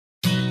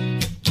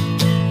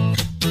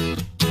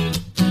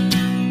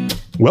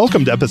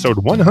Welcome to episode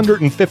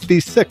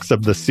 156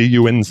 of the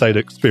CU Insight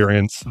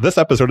Experience. This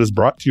episode is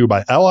brought to you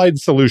by Allied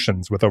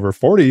Solutions. With over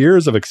 40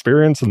 years of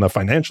experience in the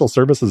financial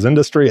services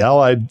industry,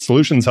 Allied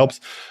Solutions helps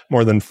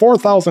more than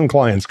 4,000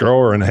 clients grow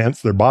or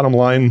enhance their bottom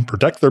line,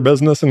 protect their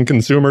business and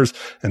consumers,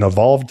 and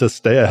evolve to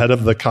stay ahead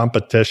of the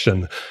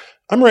competition.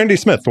 I'm Randy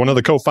Smith, one of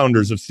the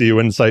co-founders of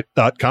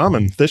CUinsight.com,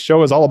 and this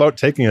show is all about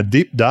taking a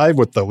deep dive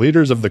with the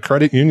leaders of the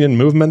credit union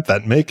movement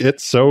that make it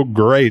so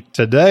great.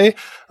 Today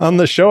on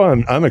the show,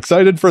 I'm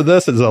excited for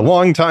this. It's a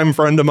longtime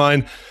friend of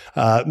mine,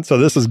 so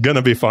this is going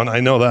to be fun. I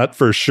know that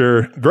for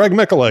sure. Greg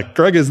Michlig.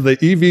 Greg is the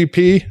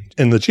EVP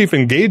and the Chief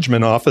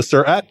Engagement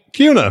Officer at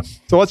CUNA.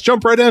 So let's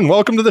jump right in.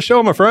 Welcome to the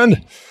show, my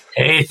friend.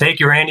 Hey, thank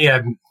you, Randy.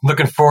 I'm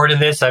looking forward to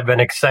this. I've been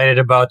excited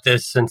about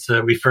this since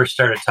we first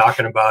started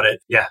talking about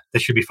it. Yeah,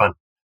 this should be fun.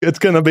 It's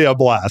going to be a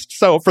blast.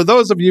 So for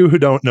those of you who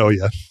don't know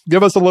you,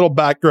 give us a little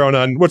background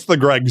on what's the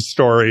Greg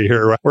story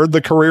here. Where did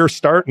the career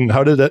start and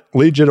how did it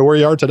lead you to where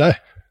you are today?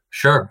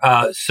 Sure.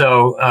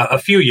 So a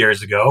few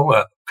years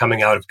ago,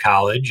 coming out of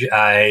college,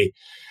 I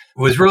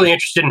was really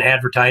interested in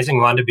advertising,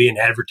 wanted to be an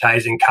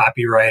advertising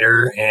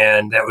copywriter.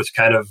 And that was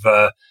kind of...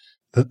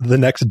 the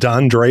next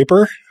Don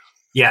Draper?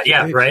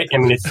 Yeah, right. I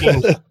mean, it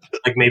seemed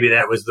like maybe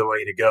that was the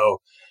way to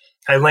go.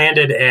 I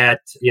landed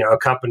at, a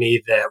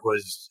company that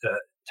was...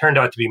 turned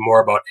out to be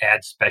more about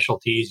ad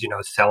specialties,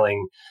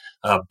 selling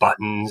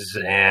buttons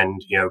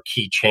and,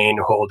 keychain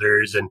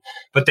holders.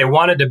 But they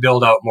wanted to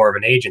build out more of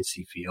an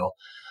agency feel.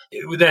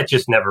 That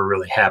just never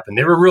really happened.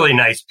 They were really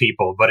nice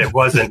people, but it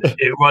wasn't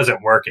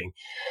working.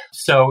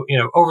 So,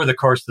 over the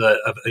course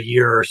of a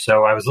year or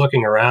so, I was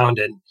looking around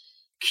and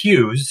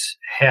Q's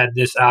had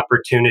this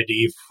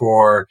opportunity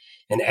for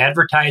an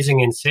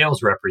advertising and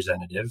sales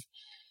representative.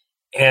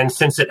 And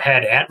since it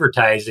had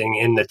advertising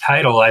in the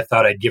title, I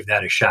thought I'd give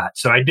that a shot.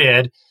 So I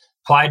did,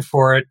 applied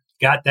for it,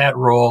 got that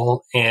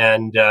role,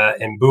 and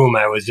boom,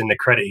 I was in the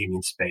credit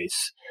union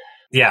space.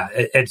 Yeah,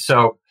 and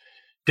so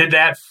did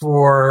that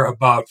for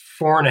about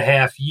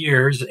 4.5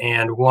 years.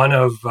 And one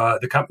of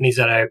the companies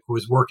that I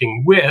was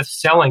working with,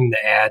 selling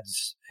the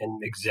ads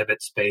and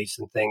exhibit space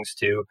and things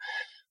to,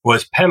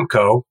 was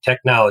PEMCO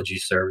Technology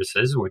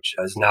Services, which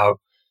is now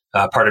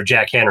part of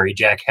Jack Henry,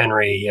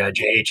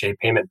 JHA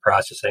payment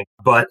processing.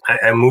 But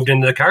I moved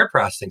into the card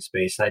processing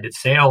space and I did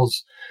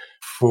sales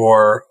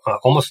for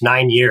almost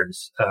 9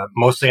 years,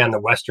 mostly on the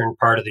western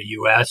part of the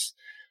U.S.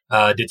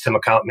 Did some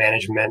account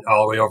management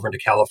all the way over into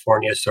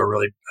California, so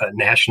really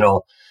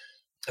national.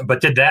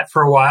 But did that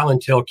for a while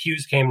until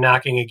Q's came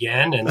knocking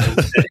again and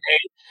said,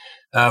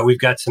 hey, we've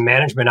got some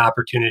management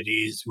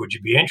opportunities. Would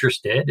you be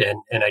interested?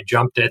 And I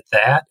jumped at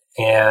that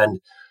and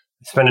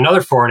spent another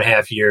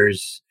 4.5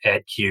 years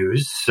at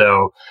Q's.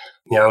 So,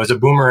 I was a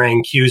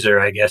boomerang Q'ser,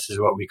 I guess is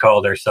what we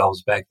called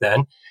ourselves back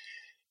then.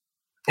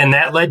 And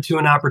that led to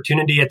an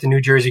opportunity at the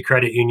New Jersey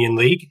Credit Union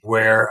League,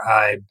 where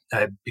I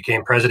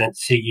became president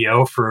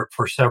CEO for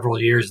several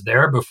years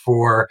there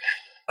before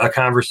a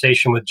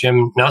conversation with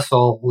Jim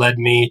Nussel led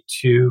me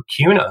to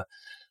CUNA.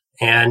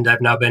 And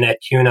I've now been at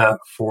CUNA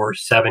for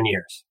 7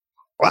 years.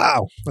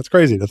 Wow, that's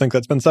crazy to think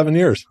that's been 7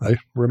 years. I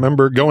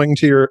remember going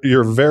to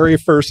your very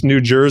first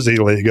New Jersey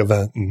League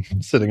event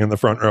and sitting in the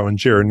front row and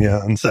cheering you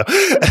on. So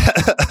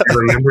I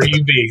remember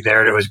you being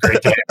there. It was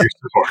great to have your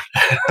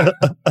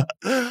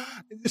support.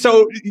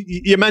 So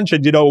you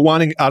mentioned,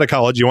 wanting out of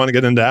college, you want to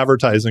get into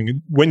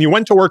advertising. When you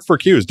went to work for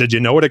Q's, did you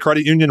know what a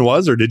credit union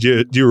was, or do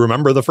you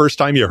remember the first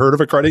time you heard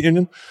of a credit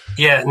union?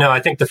 Yeah, no, I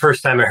think the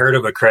first time I heard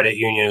of a credit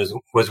union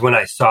was when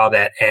I saw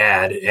that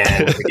ad.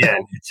 And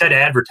again, it said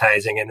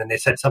advertising, and then they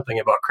said something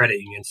about credit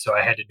unions. So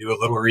I had to do a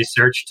little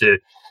research to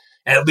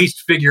at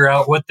least figure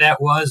out what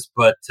that was.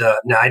 But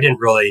no, I didn't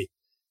really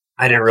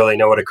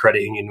know what a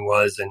credit union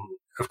was. And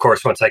of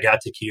course, once I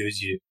got to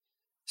Q's, you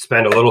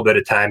spend a little bit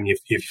of time, you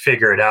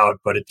figure it out,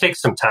 but it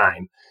takes some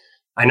time.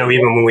 I know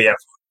even when we have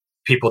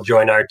people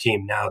join our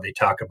team now, they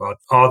talk about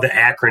all the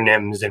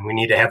acronyms and we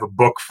need to have a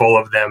book full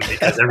of them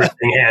because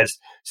everything has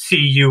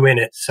CU in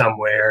it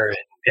somewhere. And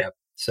yeah,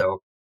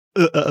 so.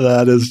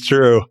 That is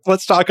true.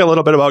 Let's talk a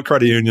little bit about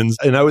credit unions.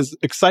 And I was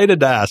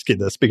excited to ask you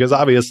this because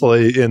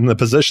obviously in the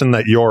position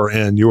that you're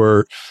in,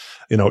 you're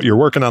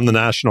working on the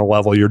national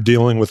level, you're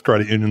dealing with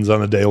credit unions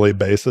on a daily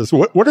basis.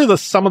 What are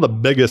some of the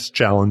biggest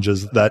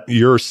challenges that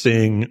you're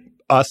seeing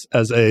us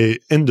as a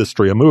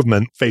industry, a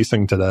movement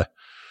facing today?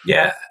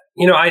 Yeah,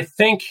 I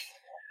think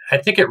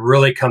it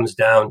really comes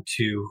down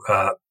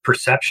to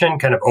perception,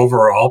 kind of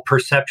overall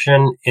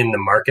perception in the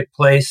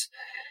marketplace.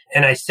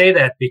 And I say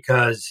that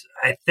because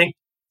I think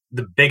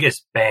the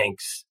biggest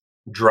banks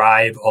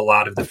drive a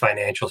lot of the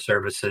financial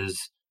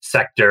services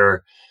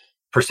sector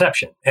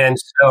perception. And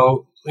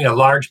so,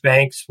 large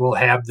banks will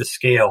have the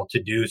scale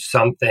to do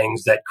some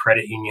things that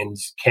credit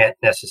unions can't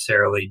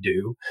necessarily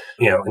do,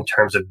 in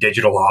terms of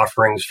digital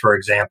offerings, for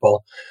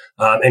example,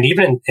 and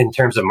even in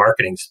terms of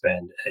marketing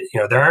spend.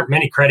 There aren't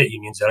many credit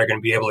unions that are going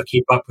to be able to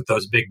keep up with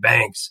those big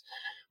banks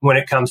when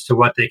it comes to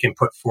what they can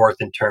put forth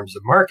in terms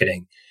of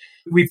marketing.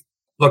 We've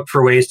looked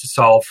for ways to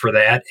solve for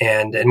that,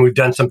 and we've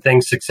done some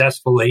things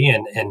successfully,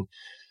 and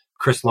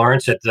Chris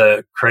Lawrence at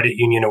the Credit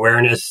Union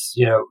Awareness,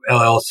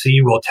 LLC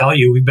will tell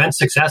you we've been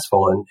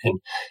successful,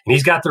 and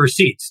he's got the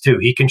receipts too.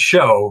 He can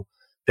show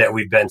that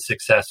we've been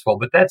successful,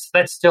 but that's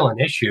still an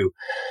issue.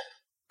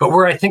 But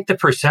where I think the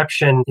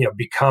perception,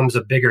 becomes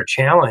a bigger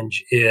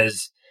challenge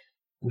is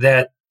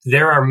that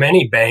there are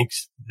many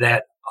banks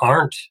that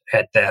aren't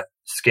at that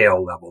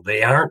scale level.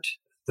 They aren't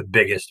the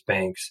biggest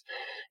banks.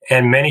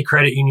 And many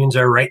credit unions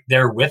are right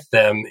there with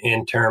them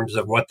in terms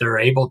of what they're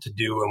able to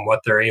do and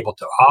what they're able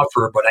to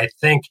offer. But I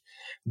think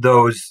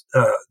those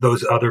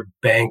other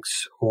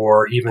banks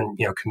or even,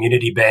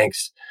 community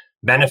banks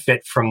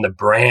benefit from the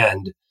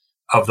brand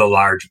of the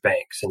large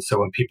banks. And so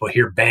when people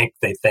hear bank,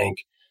 they think,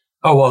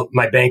 oh, well,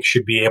 my bank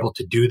should be able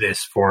to do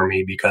this for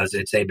me because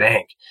it's a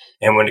bank.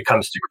 And when it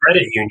comes to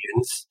credit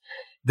unions,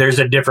 there's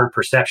a different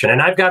perception.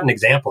 And I've got an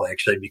example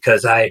actually,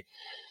 because I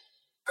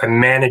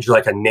manage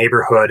like a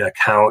neighborhood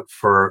account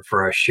for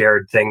a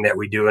shared thing that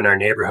we do in our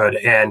neighborhood.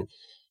 And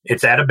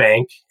it's at a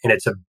bank, and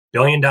it's $1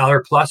 billion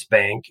plus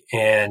bank.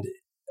 And,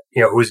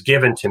 it was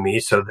given to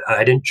me. So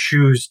I didn't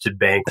choose to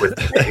bank with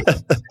the bank.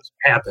 It just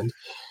happened.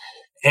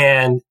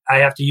 And I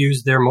have to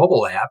use their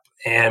mobile app.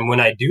 And when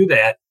I do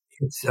that,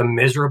 it's a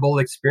miserable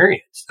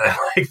experience. I'm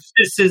like,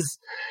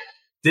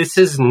 this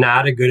is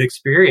not a good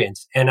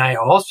experience. And I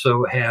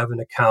also have an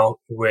account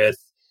with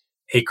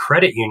a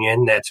credit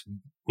union that's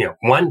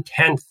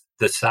 1/10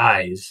 the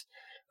size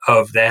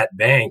of that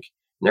bank.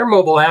 And their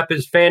mobile app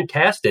is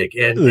fantastic,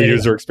 and the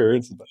user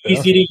experience is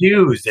easy to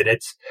use.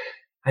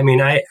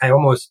 And I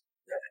almost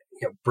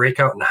break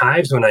out in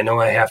hives when I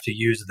know I have to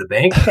use the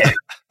bank app.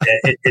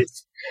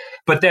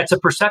 But that's a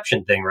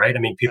perception thing, right? I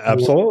mean, people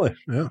absolutely,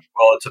 yeah.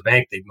 Well, it's a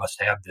bank; they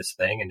must have this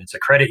thing, and it's a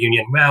credit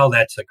union. Well,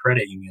 that's a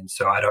credit union,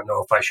 so I don't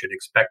know if I should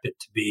expect it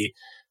to be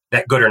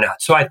that good or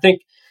not. So I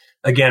think,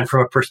 again,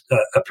 from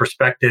a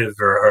perspective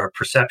or a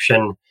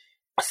perception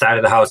side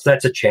of the house,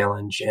 that's a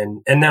challenge.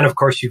 And then, of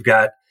course, you've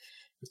got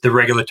the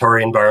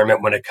regulatory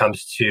environment when it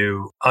comes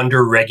to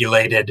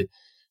under-regulated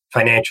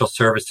financial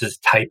services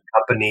type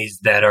companies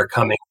that are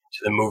coming to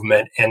the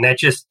movement. And that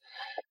just,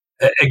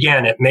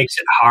 again, it makes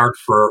it hard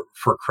for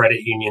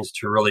credit unions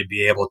to really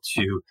be able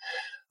to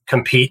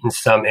compete in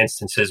some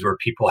instances where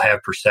people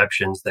have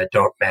perceptions that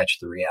don't match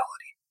the reality.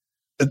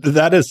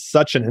 That is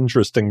such an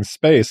interesting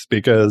space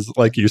because,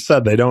 like you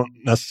said, they don't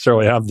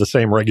necessarily have the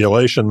same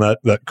regulation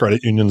that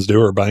credit unions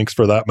do, or banks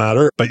for that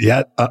matter. But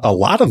yet a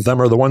lot of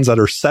them are the ones that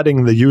are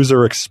setting the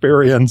user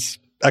experience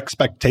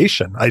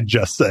expectation, I'd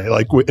just say.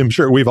 Like, I'm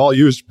sure we've all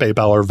used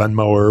PayPal or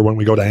Venmo or when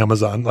we go to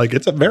Amazon. Like,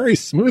 it's a very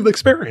smooth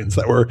experience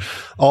that we're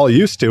all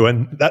used to.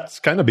 And that's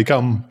kind of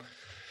become,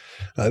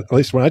 at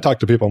least when I talk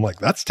to people, I'm like,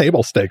 that's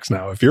table stakes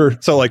now.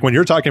 So like when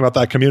you're talking about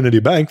that community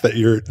bank that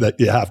you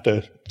have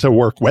to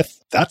work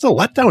with, that's a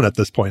letdown at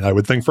this point, I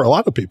would think, for a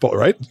lot of people,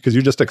 right? Because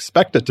you just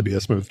expect it to be a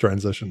smooth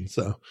transition.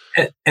 So,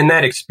 and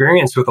that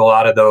experience with a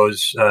lot of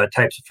those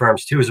types of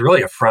firms too is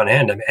really a front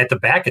end. I mean, at the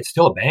back, it's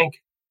still a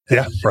bank.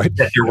 Yeah, right.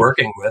 That you're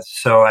working with.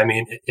 So, I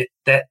mean,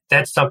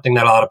 that's something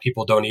that a lot of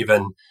people don't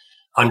even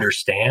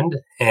understand,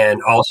 and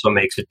also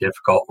makes it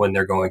difficult when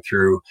they're going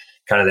through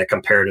kind of that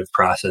comparative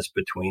process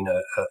between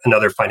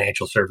another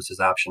financial services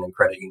option and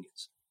credit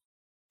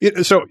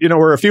unions. So,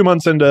 we're a few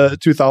months into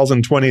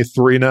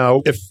 2023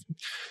 now. If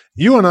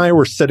you and I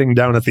were sitting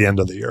down at the end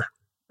of the year,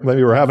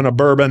 maybe we're having a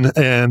bourbon,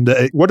 and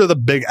what are the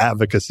big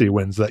advocacy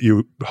wins that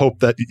you hope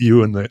that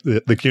you and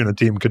the CUNA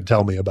team could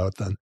tell me about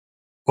then?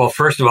 Well,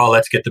 first of all,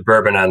 let's get the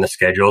bourbon on the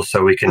schedule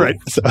so we can, we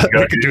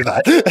can do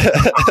that.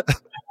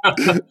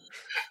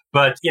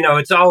 But,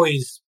 it's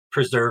always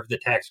preserve the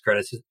tax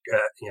credits.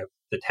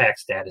 The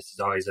tax status is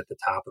always at the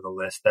top of the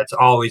list. That's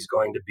always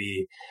going to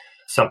be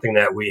something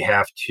that we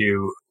have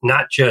to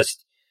not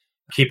just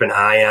keep an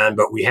eye on,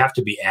 but we have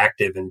to be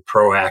active and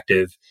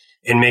proactive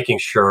in making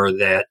sure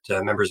that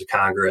members of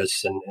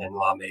Congress and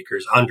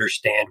lawmakers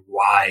understand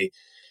why.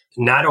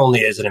 Not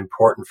only is it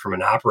important from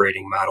an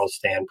operating model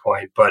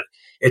standpoint, but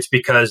it's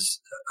because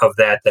of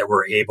that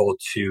we're able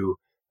to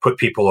put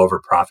people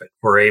over profit.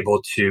 We're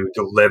able to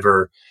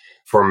deliver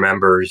for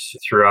members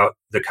throughout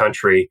the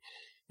country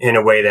in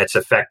a way that's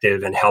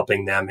effective and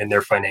helping them in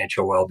their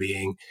financial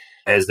well-being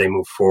as they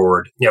move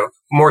forward.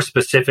 More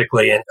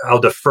specifically, and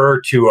I'll defer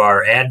to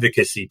our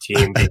advocacy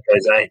team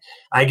because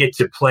I get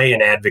to play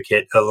an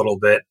advocate a little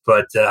bit,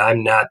 but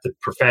I'm not the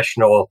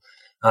professional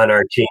on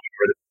our team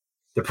or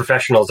the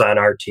professionals on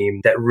our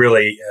team that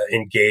really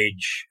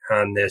engage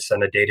on this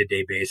on a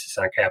day-to-day basis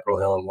on Capitol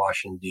Hill in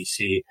Washington,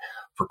 D.C.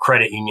 for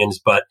credit unions.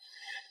 But,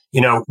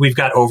 we've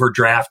got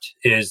overdraft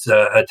is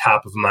a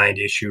top of mind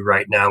issue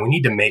right now. We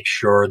need to make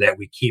sure that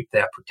we keep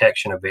that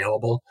protection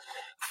available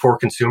for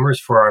consumers,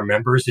 for our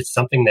members. It's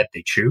something that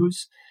they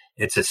choose.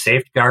 It's a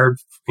safeguard,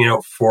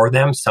 for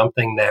them,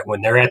 something that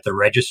when they're at the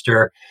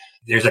register,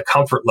 there's a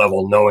comfort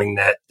level knowing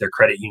that their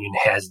credit union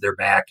has their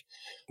back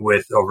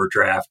with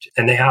overdraft,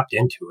 and they opt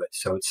into it.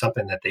 So it's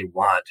something that they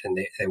want and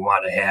they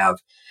want to have.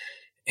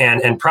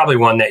 And probably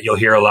one that you'll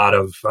hear a lot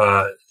of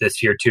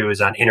this year too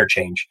is on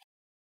interchange.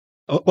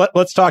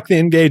 Let's talk the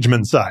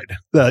engagement side,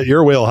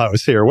 your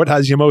wheelhouse here. What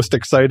has you most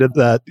excited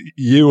that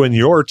you and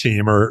your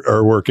team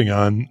are working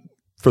on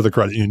for the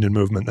credit union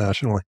movement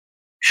nationally?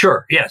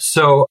 Sure. Yeah.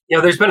 So,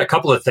 there's been a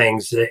couple of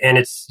things, and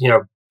it's,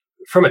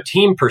 from a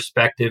team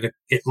perspective,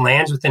 it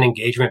lands within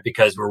engagement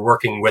because we're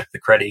working with the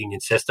credit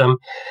union system.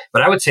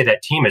 But I would say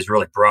that team is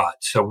really broad.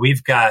 So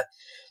we've got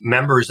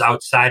members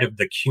outside of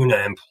the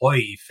CUNA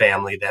employee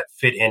family that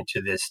fit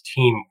into this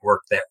team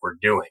work that we're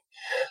doing.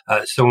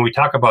 So when we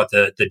talk about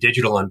the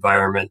digital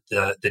environment,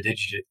 the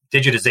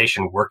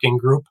digitization working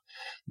group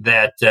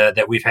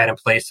that we've had in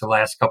place the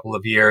last couple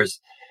of years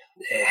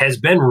has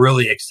been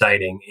really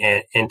exciting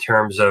in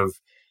terms of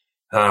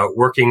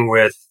working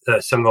with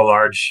some of the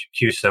large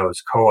QSOs,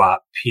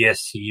 Co-op,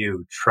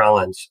 PSCU,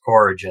 Trellance,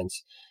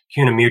 Origins,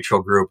 CUNA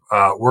Mutual Group,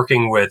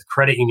 working with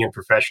credit union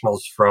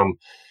professionals from,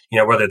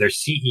 whether they're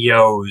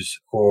CEOs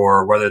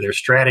or whether they're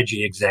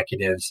strategy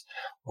executives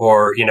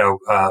or,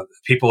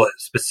 people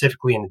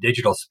specifically in the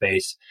digital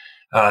space,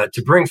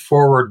 to bring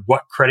forward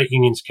what credit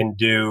unions can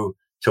do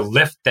to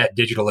lift that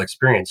digital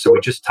experience. So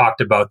we just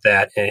talked about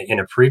that in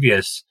a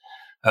previous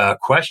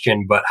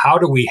question, but how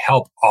do we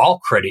help all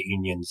credit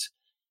unions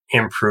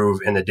improve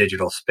in the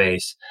digital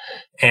space?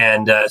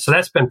 And so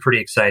that's been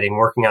pretty exciting,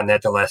 working on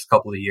that the last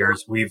couple of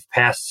years. We've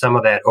passed some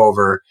of that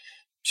over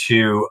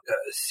to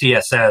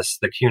CSS,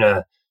 the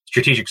CUNA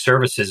Strategic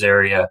Services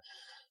area,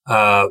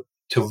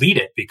 to lead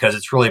it because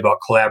it's really about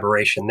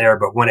collaboration there.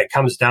 But when it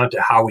comes down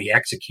to how we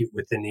execute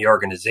within the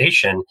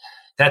organization,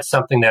 that's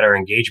something that our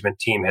engagement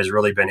team has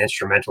really been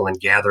instrumental in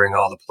gathering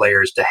all the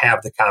players to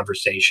have the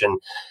conversation,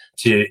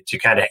 to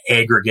kind of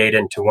aggregate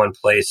into one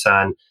place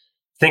on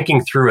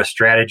thinking through a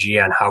strategy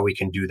on how we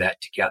can do that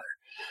together.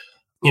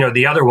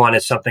 The other one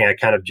is something I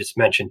kind of just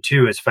mentioned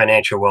too, is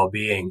financial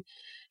well-being.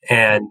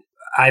 And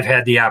I've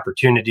had the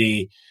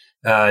opportunity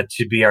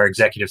to be our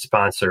executive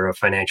sponsor of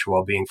Financial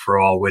Wellbeing for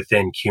All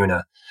within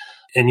CUNA.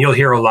 And you'll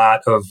hear a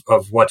lot of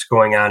what's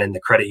going on in the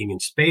credit union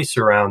space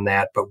around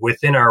that. But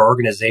within our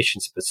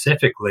organization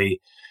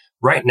specifically,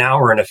 right now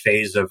we're in a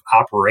phase of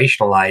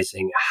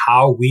operationalizing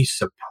how we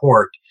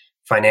support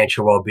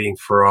financial well-being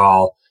for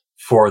all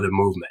for the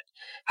movement.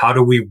 How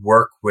do we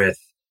work with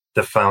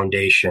the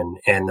foundation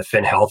and the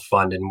FinHealth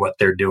Fund and what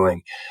they're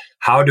doing?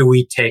 How do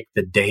we take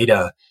the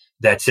data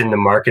that's in the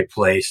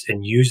marketplace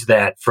and use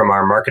that from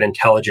our market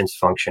intelligence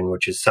function,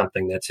 which is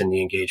something that's in the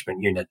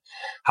engagement unit?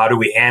 How do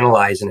we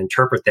analyze and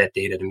interpret that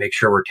data to make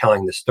sure we're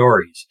telling the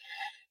stories?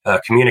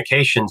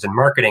 Communications and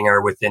marketing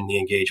are within the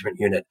engagement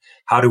unit.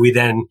 How do we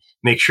then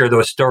make sure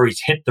those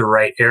stories hit the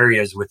right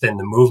areas within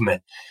the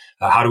movement?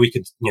 How do we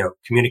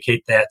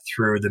communicate that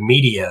through the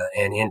media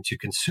and into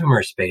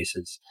consumer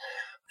spaces?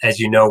 As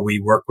you know, we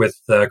work with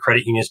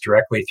credit unions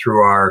directly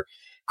through our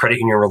credit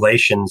union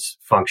relations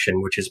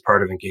function, which is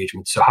part of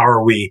engagement. So how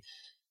are we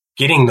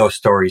getting those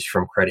stories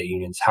from credit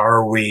unions? How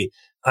are we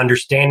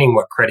understanding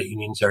what credit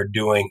unions are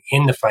doing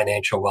in the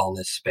financial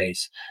wellness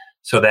space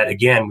so that,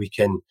 again, we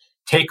can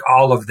take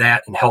all of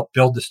that and help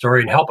build the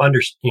story and help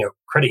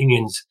credit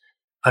unions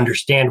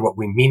understand what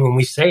we mean when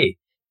we say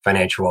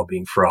financial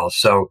well-being for all.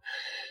 So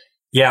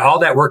yeah, all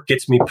that work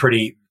gets me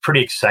pretty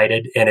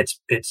excited, and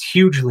it's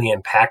hugely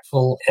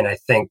impactful. And I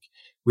think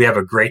we have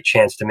a great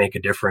chance to make a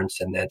difference,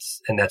 and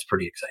that's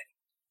pretty exciting.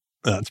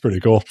 That's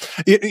pretty cool.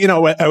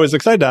 I was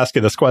excited to ask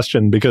you this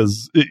question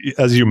because,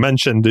 as you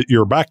mentioned,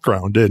 your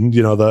background and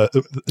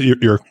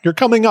your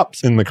coming up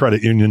in the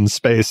credit union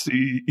space,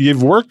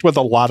 you've worked with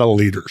a lot of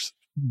leaders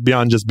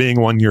beyond just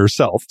being one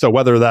yourself. So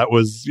whether that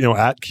was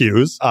at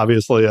Q's,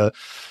 obviously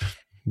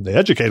they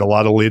educate a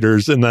lot of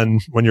leaders, and then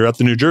when you're at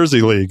the New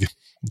Jersey League,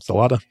 it's a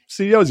lot of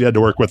CEOs you had to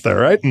work with there,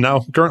 right? And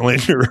now currently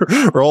in your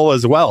role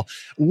as well.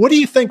 What do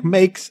you think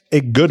makes a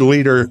good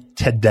leader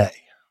today?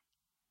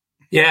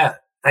 Yeah,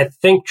 I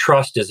think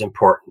trust is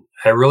important.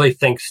 I really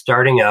think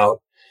starting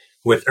out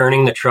with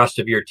earning the trust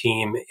of your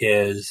team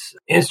is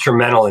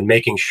instrumental in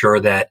making sure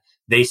that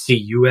they see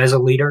you as a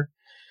leader.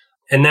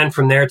 And then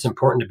from there, it's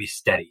important to be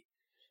steady.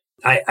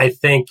 I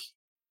think,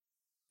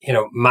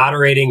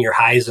 moderating your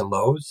highs and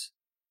lows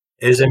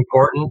is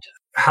important.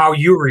 How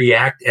you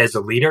react as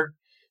a leader,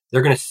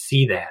 they're going to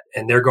see that,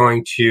 and they're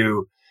going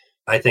to,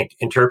 I think,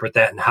 interpret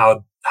that and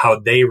how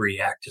they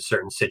react to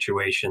certain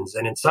situations.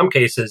 And in some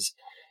cases,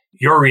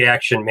 your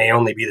reaction may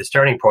only be the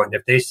starting point. And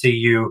if they see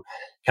you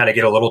kind of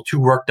get a little too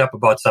worked up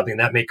about something,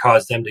 that may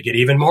cause them to get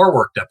even more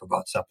worked up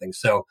about something.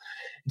 So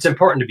it's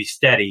important to be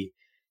steady.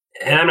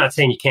 And I'm not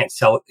saying you can't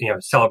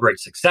celebrate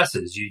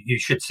successes. You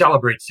should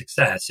celebrate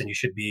success, and you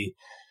should be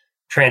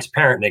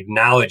transparent and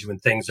acknowledge when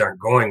things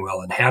aren't going well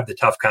and have the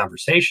tough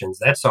conversations.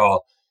 That's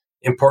all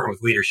important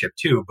with leadership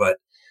too. But,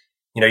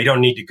 you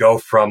don't need to go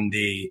from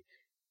the,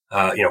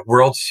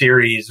 World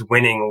Series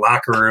winning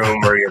locker room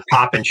where you're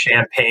popping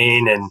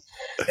champagne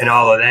and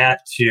all of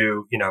that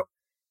to,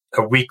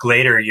 a week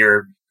later,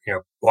 you're,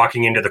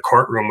 walking into the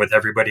courtroom with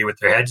everybody with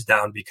their heads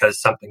down because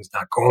something's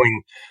not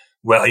going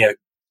well.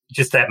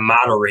 Just that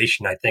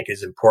moderation, I think,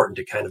 is important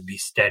to kind of be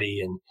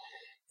steady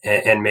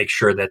and make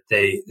sure that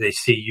they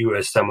see you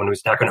as someone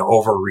who's not going to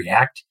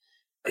overreact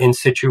in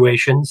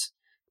situations,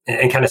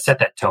 and kind of set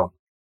that tone.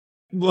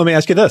 Let me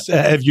ask you this.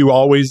 Have you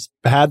always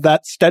had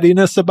that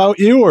steadiness about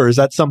you, or is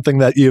that something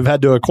that you've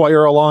had to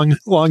acquire along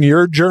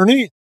your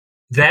journey?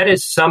 That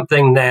is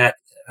something that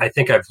I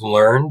think I've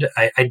learned.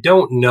 I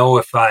don't know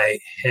if I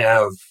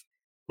have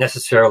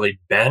necessarily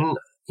been,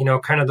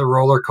 kind of the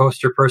roller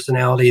coaster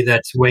personality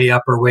that's way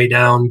up or way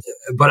down,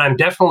 but I'm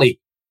definitely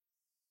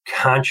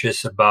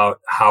conscious about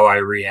how I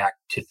react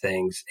to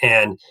things.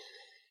 And,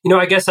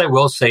 I guess I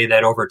will say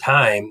that over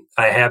time,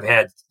 I have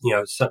had,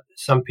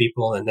 some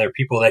people, and they're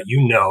people that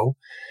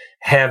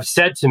have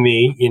said to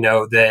me,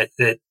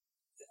 that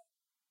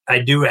I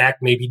do act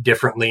maybe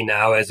differently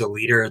now as a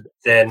leader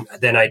than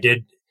I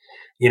did,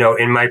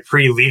 in my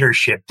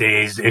pre-leadership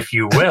days, if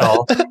you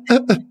will.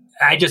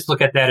 I just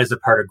look at that as a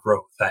part of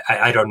growth.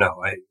 I don't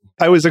know.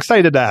 I was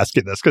excited to ask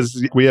you this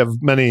because we have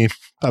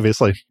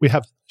obviously, we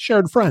have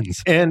shared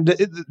friends. And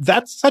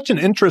that's such an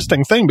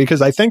interesting thing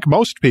because I think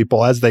most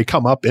people, as they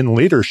come up in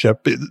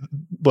leadership,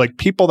 like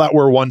people that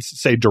were once,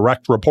 say,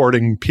 direct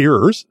reporting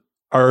peers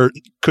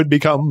could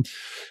become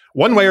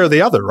one way or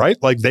the other, right?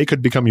 Like they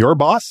could become your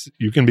boss.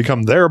 You can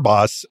become their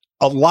boss.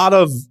 A lot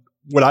of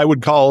what I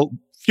would call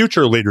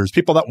future leaders,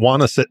 people that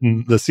want to sit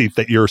in the seat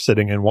that you're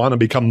sitting in, want to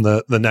become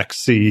the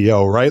next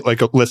CEO, right?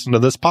 Like listen to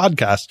this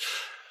podcast.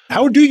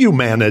 How do you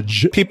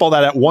manage people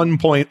that at one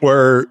point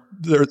were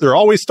they're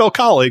always still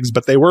colleagues,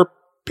 but they were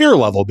peer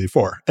level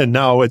before, and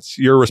now it's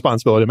your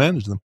responsibility to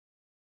manage them?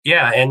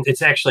 Yeah, and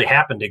it's actually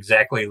happened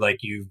exactly like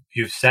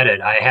you've said it.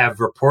 I have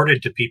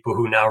reported to people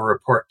who now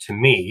report to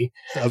me.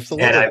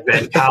 Absolutely. And I've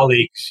been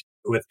colleagues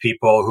with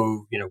people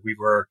who, we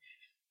were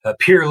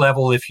peer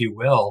level, if you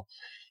will.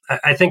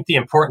 I think the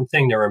important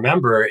thing to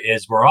remember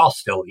is we're all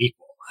still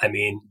equal. I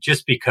mean,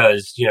 just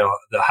because,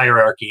 the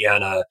hierarchy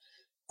on a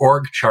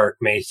org chart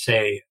may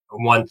say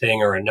one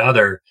thing or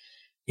another,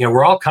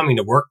 we're all coming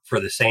to work for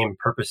the same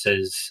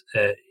purposes.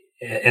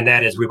 And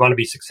that is we want to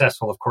be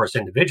successful, of course,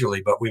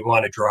 individually, but we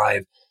want to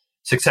drive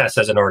success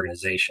as an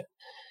organization.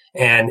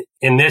 And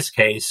in this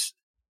case,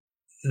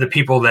 the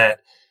people that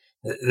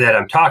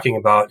I'm talking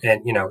about,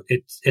 and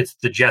it's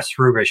the Jess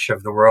Rubish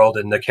of the world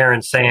and the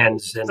Karen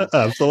Sands, and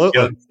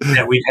absolutely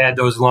that we've had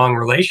those long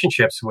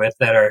relationships with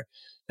that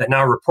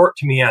now report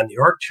to me on the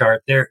org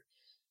chart. They're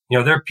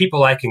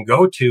people I can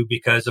go to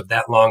because of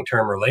that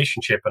long-term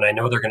relationship, and I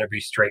know they're going to be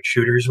straight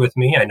shooters with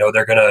me. I know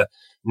they're going to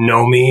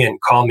know me and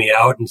call me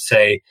out and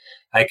say,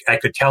 I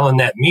could tell in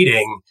that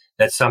meeting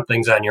that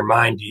something's on your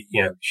mind.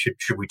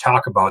 Should we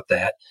talk about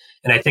that?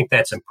 And I think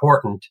that's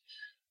important.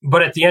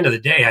 But at the end of the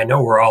day, I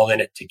know we're all in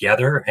it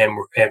together, and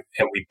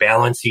we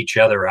balance each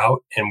other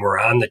out, and we're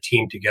on the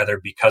team together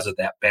because of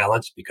that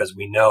balance, because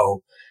we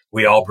know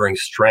we all bring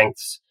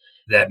strengths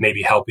that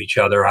maybe help each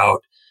other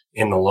out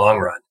in the long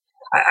run.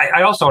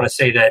 I also want to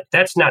say that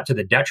that's not to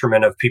the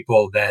detriment of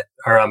people that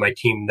are on my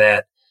team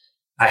that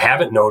I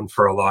haven't known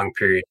for a long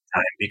period of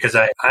time, because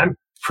I'm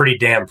pretty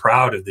damn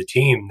proud of the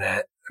team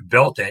that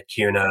built at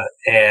CUNA.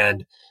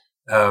 And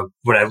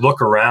when I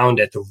look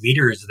around at the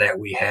leaders that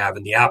we have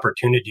and the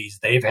opportunities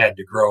they've had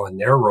to grow in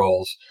their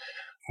roles,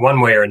 one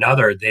way or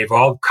another, they've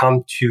all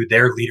come to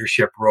their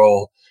leadership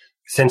role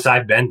since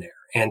I've been there,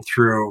 and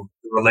through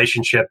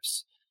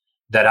relationships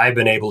that I've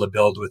been able to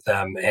build with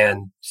them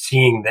and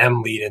seeing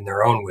them lead in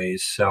their own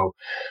ways. So,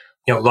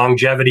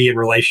 longevity in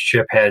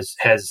relationship has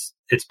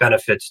its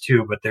benefits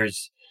too, but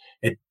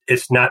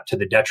it's not to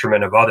the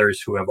detriment of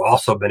others who have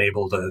also been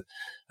able to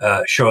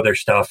show their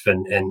stuff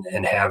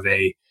and have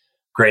a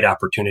great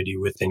opportunity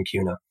within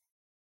CUNA.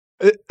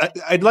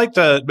 I'd like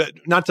to,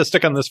 not to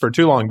stick on this for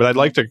too long, but I'd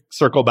like to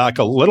circle back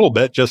a little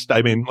bit.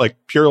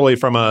 Purely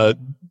from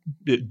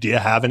do you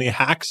have any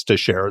hacks to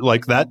share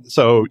like that?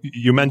 So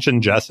you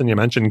mentioned Jess and you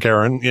mentioned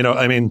Karen,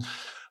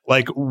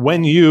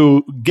 when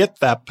you get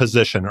that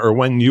position or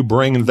when you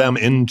bring them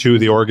into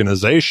the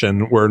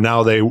organization where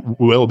now they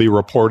will be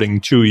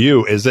reporting to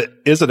you, is it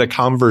a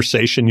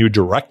conversation you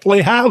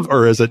directly have,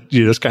 or is it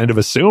you just kind of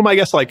assume? I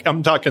guess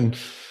I'm talking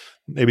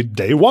maybe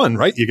day one,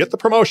 right? You get the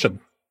promotion.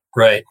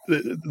 Right.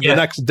 The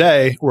next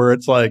day where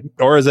it's like,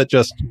 or is it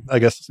just, I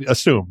guess,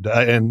 assumed?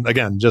 And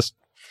again,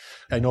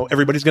 I know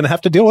everybody's going to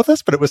have to deal with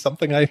this, but it was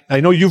something I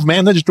know you've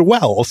managed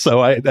well. So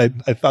I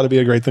thought it'd be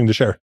a great thing to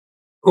share.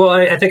 Well,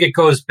 I think it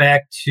goes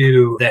back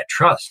to that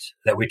trust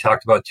that we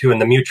talked about too, and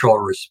the mutual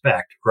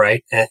respect,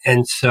 right?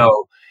 And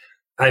so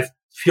I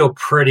feel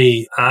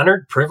pretty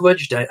honored,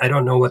 privileged. I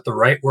don't know what the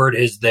right word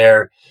is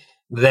there,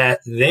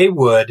 that they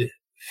would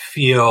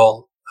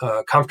feel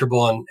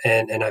comfortable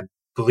and I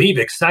believe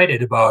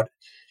excited about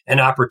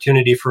an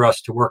opportunity for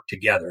us to work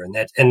together. And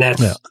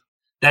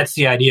that's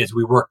the idea, is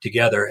we work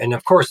together. And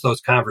of course,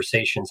 those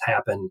conversations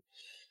happen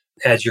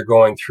as you're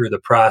going through the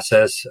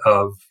process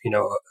of,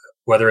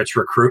 whether it's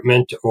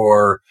recruitment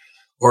or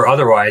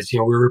otherwise. We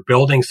were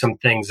building some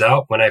things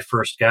out when I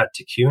first got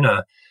to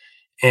CUNA,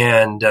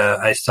 and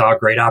I saw a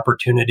great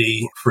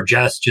opportunity for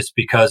Jess just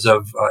because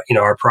of,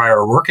 our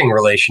prior working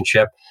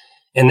relationship,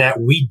 and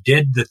that we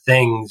did the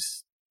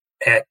things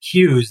at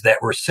Q's that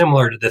were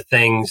similar to the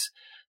things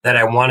that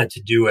I wanted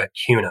to do at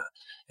CUNA.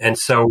 And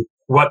so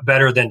what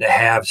better than to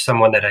have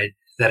someone that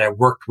that I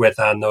worked with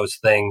on those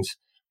things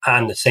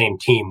on the same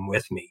team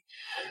with me.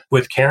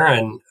 With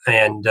Karen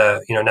and,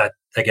 not,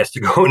 I guess, to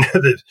go into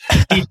the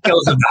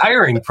details of the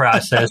hiring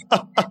process,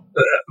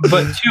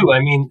 but too, I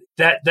mean,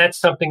 that's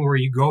something where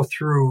you go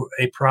through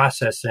a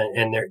process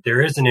and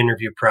there is an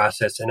interview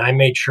process. And I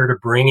made sure to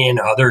bring in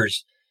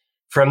others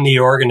from the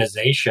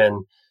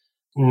organization,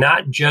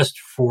 not just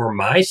for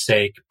my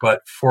sake,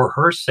 but for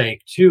her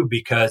sake too,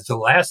 because the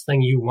last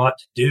thing you want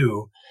to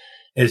do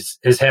is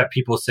have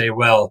people say,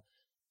 well,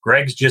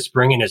 Greg's just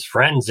bringing his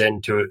friends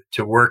in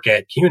to work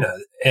at CUNA.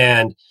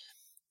 And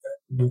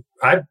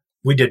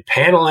we did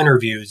panel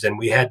interviews and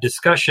we had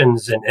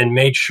discussions and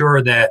made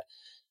sure that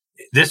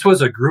this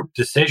was a group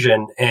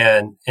decision.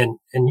 And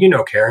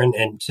Karen,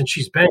 and since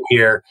she's been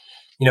here,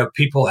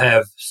 people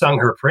have sung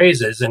her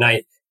praises, and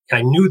I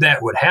knew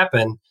that would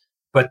happen,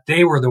 but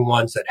they were the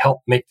ones that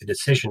helped make the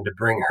decision to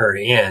bring her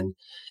in.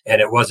 And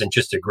it wasn't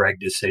just a Greg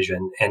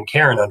decision. And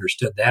Karen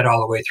understood that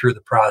all the way through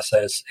the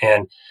process.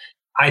 And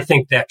I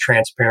think that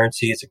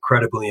transparency is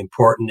incredibly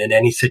important in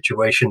any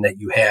situation that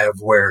you have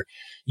where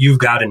you've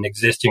got an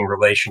existing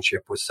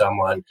relationship with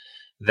someone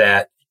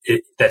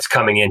that's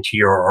coming into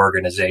your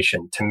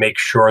organization, to make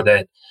sure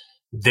that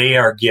they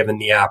are given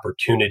the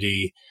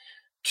opportunity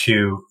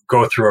to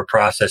go through a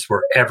process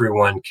where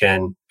everyone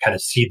can kind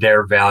of see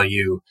their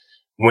value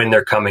when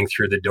they're coming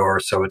through the door.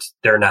 So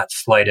they're not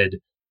slighted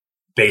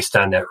based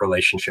on that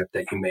relationship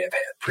that you may have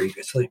had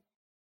previously.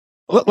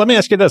 Let me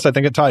ask you this. I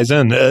think it ties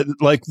in.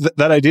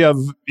 That idea of,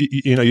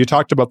 you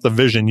talked about the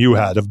vision you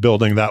had of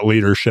building that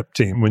leadership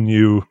team when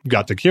you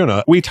got to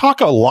CUNA. We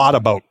talk a lot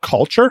about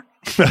culture,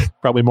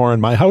 probably more in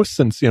my house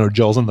since,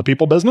 Jill's in the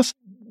people business.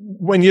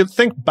 When you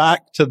think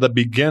back to the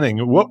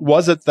beginning, what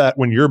was it that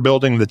when you're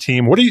building the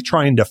team, what are you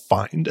trying to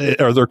find?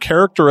 Are there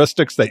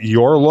characteristics that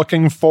you're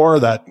looking for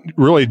that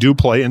really do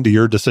play into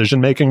your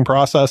decision-making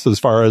process as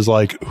far as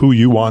like who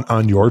you want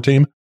on your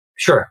team?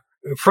 Sure.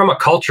 From a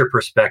culture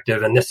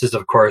perspective, and this is,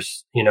 of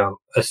course,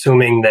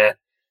 assuming that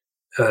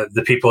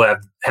the people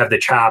have the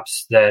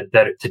chops that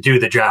to do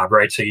the job,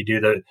 right? So you do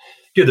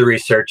the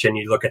research and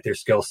you look at their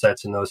skill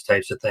sets and those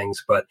types of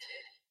things. But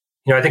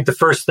I think the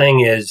first thing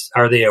is,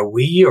 are they a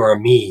we or a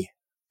me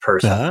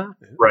person,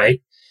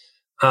 right?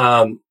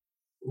 I'm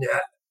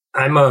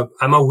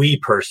a we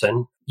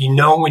person.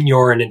 When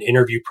you're in an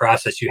interview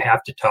process, you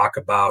have to talk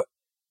about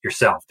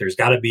yourself. There's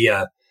got to be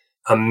a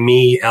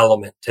me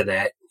element to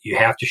that. You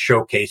have to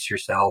showcase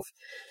yourself.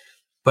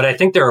 But I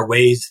think there are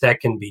ways that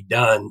can be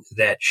done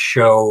that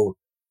show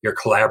your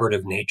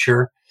collaborative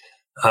nature,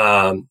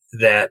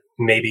 that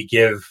maybe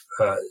give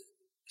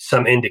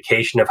some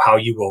indication of how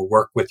you will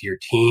work with your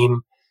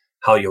team,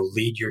 how you'll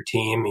lead your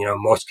team.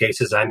 Most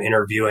cases I'm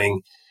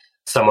interviewing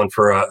someone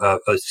for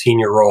a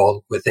senior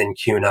role within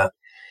CUNA.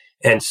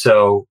 And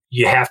so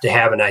you have to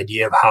have an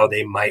idea of how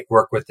they might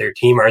work with their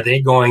team. Are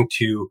they going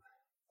to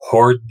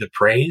hoard the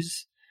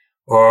praise,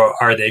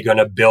 or are they going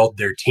to build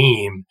their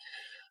team?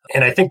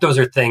 And I think those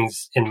are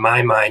things in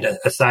my mind,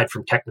 aside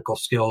from technical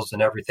skills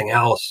and everything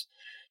else,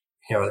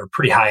 they're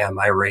pretty high on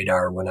my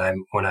radar when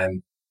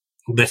I'm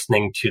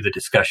listening to the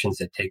discussions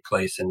that take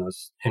place in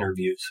those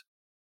interviews.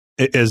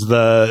 Is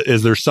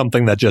there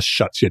something that just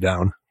shuts you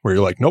down where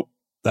you're like, nope,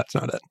 that's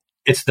not it?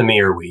 It's the me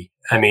or we.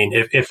 I mean,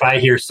 if I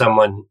hear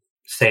someone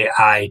say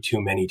I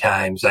too many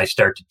times, I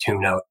start to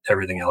tune out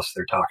everything else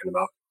they're talking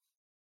about.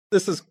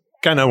 This is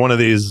kind of one of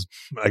these,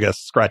 I guess,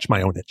 scratch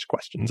my own itch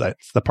questions.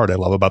 It's the part I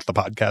love about the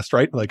podcast,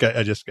 right? Like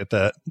I just get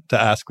to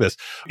ask this.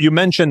 You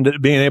mentioned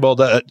being able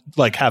to,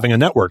 like, having a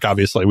network.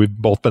 Obviously, we've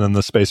both been in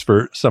this space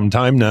for some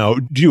time now.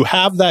 Do you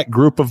have that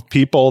group of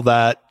people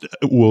that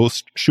will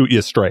shoot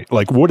you straight?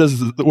 Like, what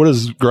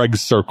does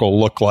Greg's circle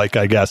look like,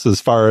 I guess,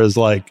 as far as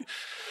like,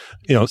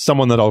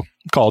 someone that'll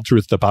call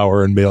truth to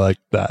power and be like,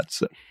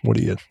 that's it. What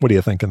are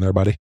you thinking there,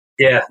 buddy?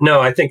 Yeah,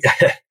 no, I think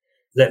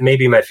that may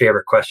be my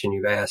favorite question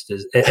you've asked,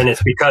 and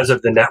it's because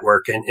of the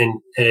network.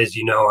 And as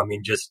you know, I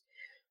mean, just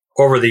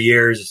over the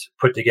years,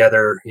 put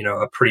together,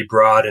 a pretty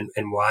broad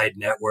and wide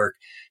network.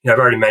 I've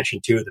already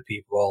mentioned two of the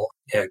people,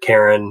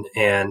 Karen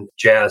and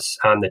Jess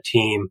on the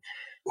team,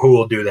 who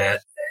will do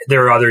that.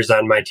 There are others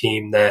on my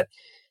team that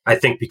I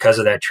think, because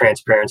of that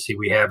transparency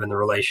we have in the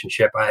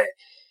relationship,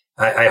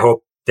 I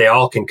hope they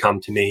all can come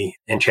to me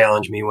and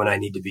challenge me when I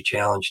need to be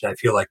challenged. And I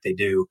feel like they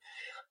do.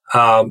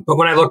 But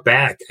when I look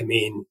back, I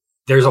mean,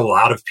 there's a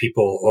lot of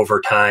people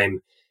over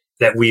time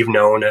that we've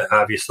known,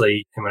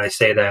 obviously. And when I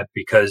say that,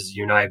 because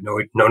you and I have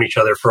known each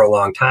other for a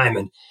long time.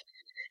 And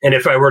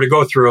if I were to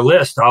go through a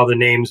list, all the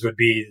names would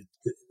be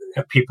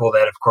people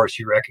that, of course,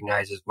 you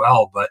recognize as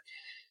well. But,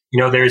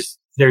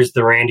 there's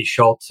the Randy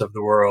Schultz of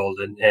the world,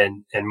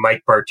 and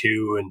Mike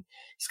Bartu, and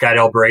Scott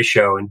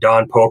Albracio, and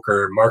Don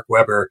Poker, Mark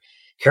Weber,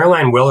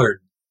 Caroline Willard.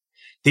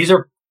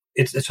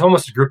 It's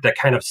almost a group that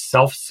kind of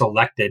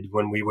self-selected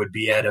when we would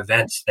be at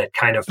events that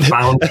kind of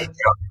found each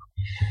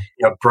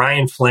other.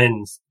 Brian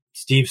Flynn,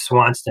 Steve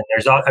Swanston.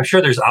 I'm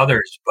sure there's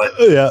others, but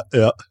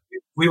yeah.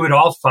 We would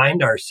all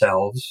find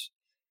ourselves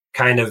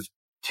kind of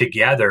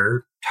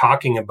together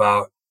talking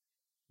about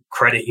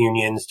credit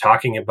unions,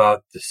 talking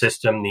about the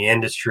system, the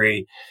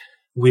industry,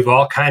 we've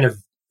all kind of,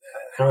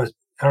 I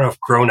don't know if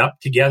grown up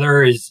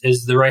together is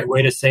the right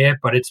way to say it,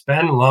 but it's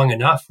been long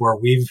enough where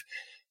we've,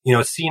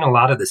 seen a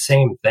lot of the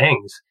same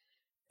things.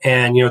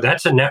 And,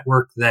 that's a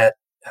network that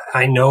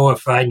I know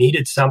if I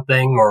needed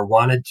something or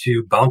wanted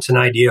to bounce an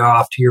idea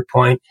off, to your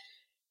point,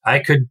 I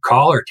could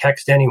call or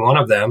text any one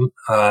of them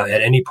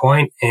at any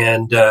point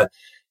and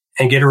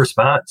get a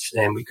response,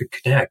 and we could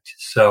connect.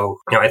 So,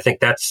 I think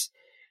that's,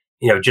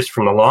 just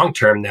from the long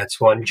term, that's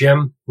one.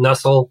 Jim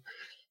Nussel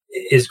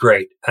is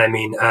great. I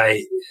mean,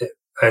 I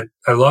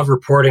love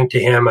reporting to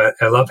him.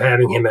 I love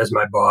having him as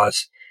my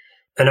boss.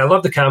 And I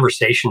love the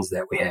conversations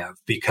that we have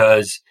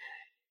because,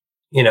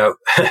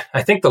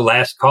 I think the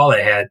last call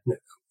I had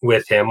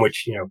with him,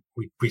 which,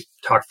 we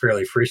talked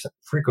fairly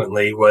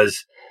frequently,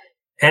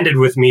 ended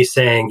with me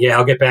saying, yeah,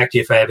 I'll get back to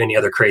you if I have any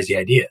other crazy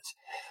ideas.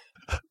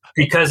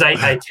 Because I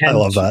tend I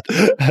love that.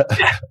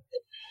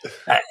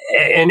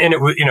 and it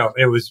was,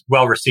 it was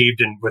well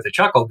received and with a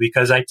chuckle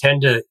because I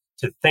tend to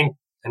think,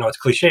 I know it's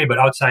cliche, but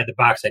outside the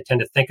box, I tend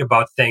to think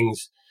about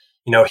things,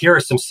 here are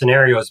some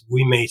scenarios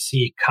we may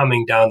see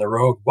coming down the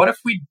road. What if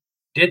we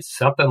did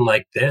something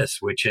like this,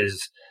 which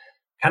is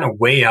kind of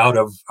way out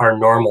of our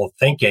normal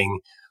thinking?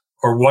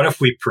 Or what if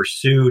we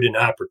pursued an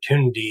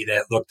opportunity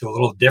that looked a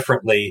little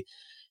differently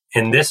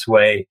in this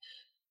way?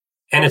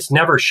 And it's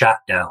never shot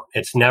down.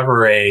 It's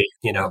never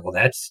well,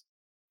 that's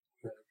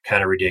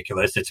kind of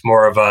ridiculous. It's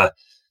more of a,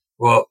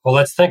 well,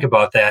 let's think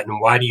about that.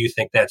 And why do you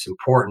think that's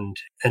important?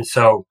 And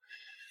so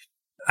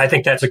I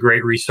think that's a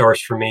great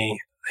resource for me.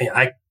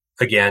 I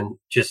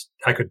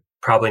could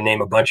probably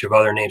name a bunch of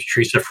other names.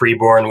 Teresa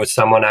Freeborn was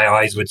someone I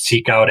always would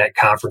seek out at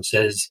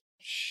conferences.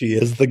 She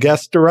is the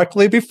guest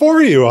directly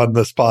before you on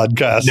this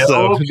podcast. No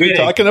so kidding. we're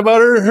talking about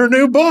her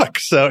new book.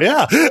 So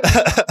yeah,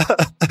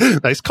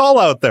 nice call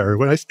out there.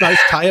 Nice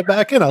tie it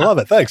back in. I love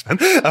it. Thanks, man.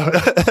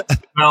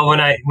 Well, when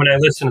I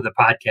listen to the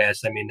podcast,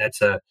 I mean, that's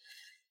to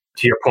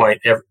your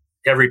point,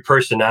 every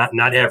person,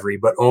 not every,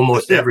 but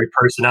almost every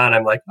person on,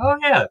 I'm like, oh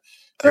yeah,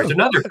 there's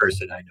another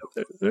person I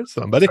know. There's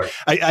somebody.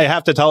 I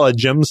have to tell a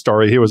Jim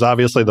story. He was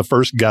obviously the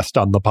first guest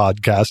on the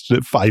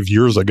podcast 5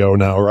 years ago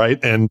now, right?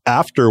 And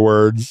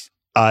afterwards,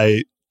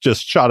 I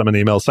just shot him an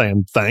email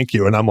saying thank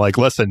you. And I'm like,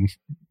 listen,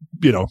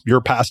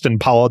 you're past in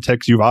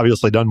politics. You've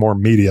obviously done more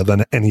media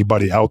than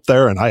anybody out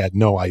there. And I had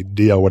no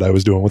idea what I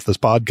was doing with this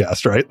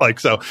podcast, right? Like,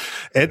 so,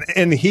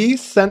 and he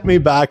sent me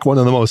back one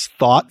of the most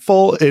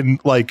thoughtful and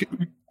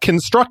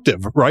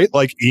constructive, right?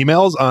 Like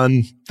emails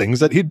on things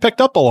that he'd picked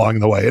up along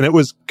the way. And it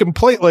was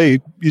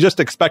completely, you just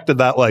expected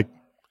that,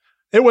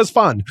 it was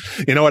fun.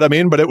 You know what I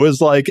mean? But it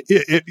was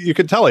you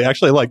could tell he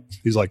actually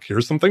he's like,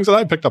 here's some things that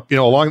I picked up,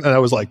 along. And I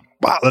was like,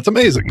 wow, that's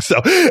amazing. So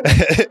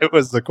it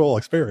was a cool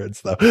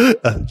experience though,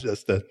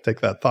 just to take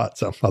that thought.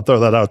 So I'll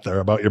throw that out there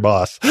about your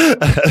boss.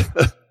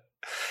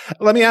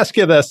 Let me ask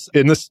you this,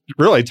 and this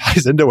really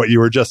ties into what you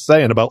were just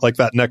saying about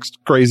that next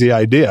crazy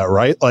idea,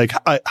 right?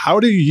 How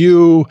do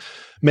you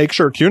make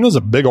sure CUNA is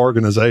a big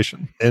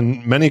organization?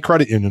 In many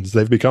credit unions,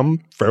 they've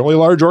become fairly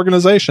large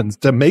organizations,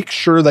 to make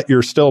sure that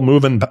you're still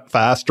moving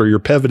fast or you're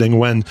pivoting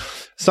when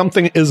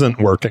something isn't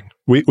working.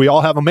 We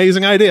all have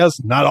amazing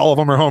ideas. Not all of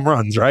them are home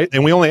runs, right?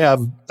 And we only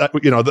have,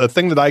 the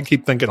thing that I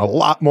keep thinking a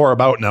lot more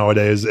about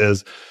nowadays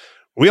is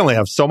we only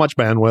have so much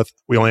bandwidth.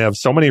 We only have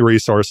so many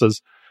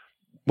resources.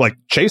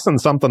 Chasing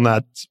something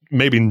that's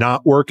maybe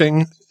not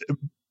working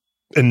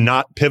and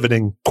not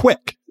pivoting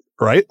quick,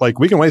 right?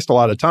 We can waste a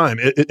lot of time.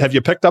 Have you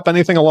picked up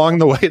anything along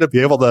the way to be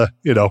able to,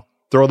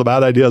 throw the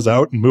bad ideas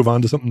out and move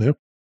on to something new?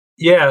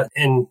 Yeah.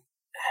 And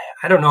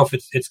I don't know if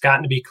it's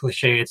gotten to be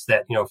cliche. It's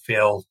that,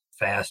 fail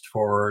fast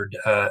forward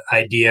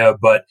idea,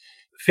 but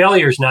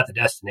failure is not the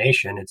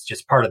destination. It's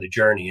just part of the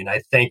journey. And I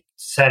think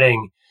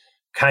setting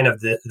kind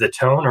of the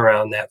tone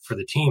around that for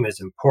the team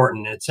is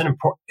important.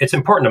 It's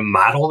important to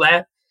model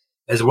that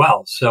as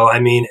well. So, I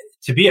mean,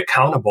 to be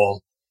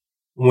accountable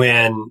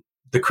when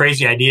the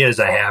crazy ideas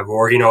I have,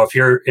 or, if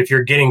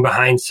you're getting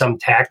behind some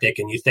tactic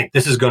and you think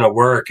this is going to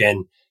work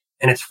and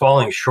it's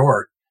falling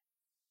short,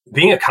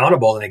 being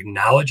accountable and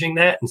acknowledging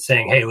that and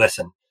saying, hey,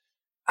 listen,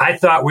 I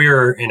thought we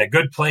were in a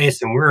good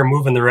place and we were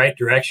moving the right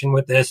direction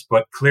with this,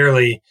 but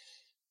clearly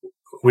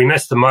we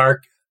missed the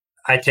mark.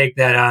 I take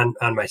that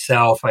on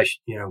myself. I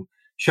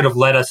should have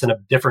led us in a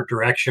different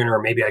direction,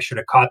 or maybe I should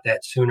have caught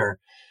that sooner.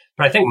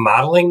 But I think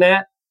modeling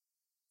that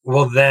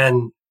will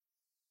then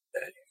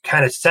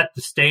kind of set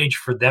the stage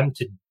for them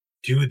to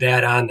do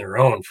that on their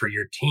own, for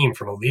your team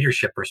from a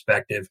leadership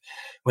perspective.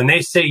 When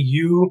they say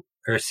you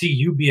or see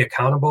you be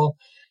accountable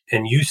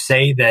and you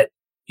say that,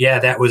 yeah,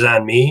 that was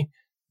on me,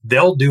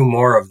 they'll do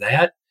more of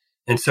that.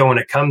 And so when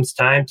it comes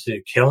time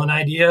to kill an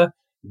idea,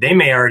 they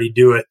may already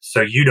do it so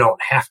you don't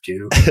have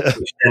to,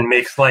 which then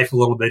makes life a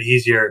little bit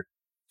easier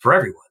for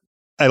everyone.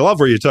 I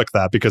love where you took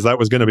that, because that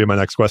was going to be my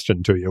next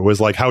question to you,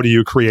 was how do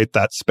you create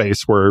that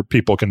space where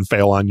people can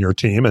fail on your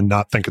team and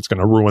not think it's going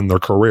to ruin their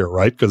career,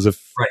 right? Because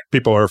if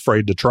people are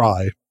afraid to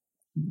try,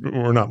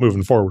 we're not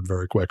moving forward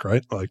very quick,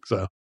 right?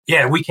 So.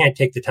 Yeah, we can't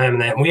take the time in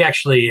that. And we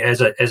actually, as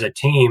a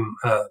team,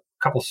 a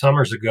couple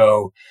summers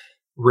ago,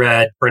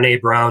 read Brene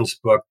Brown's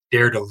book,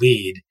 Dare to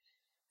Lead.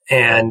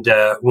 And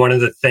one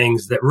of the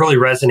things that really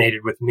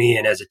resonated with me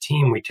and as a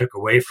team we took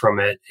away from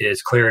it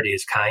is clarity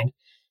is kind.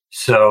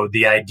 So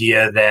the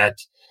idea that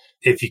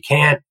if you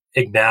can't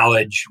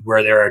acknowledge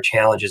where there are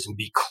challenges and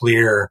be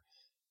clear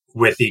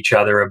with each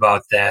other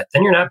about that,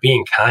 then you're not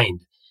being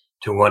kind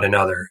to one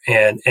another.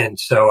 And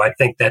so I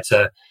think that's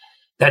a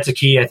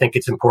key. I think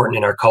it's important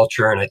in our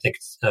culture, and I think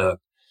it's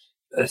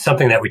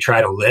something that we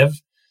try to live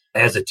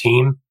as a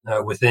team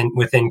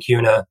within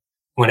CUNA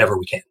whenever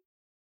we can.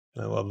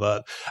 I love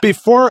that.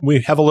 Before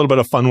we have a little bit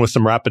of fun with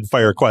some rapid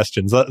fire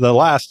questions, the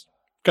last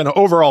kind of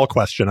overall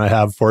question I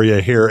have for you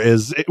here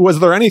is, was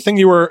there anything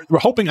you were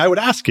hoping I would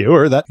ask you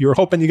or that you were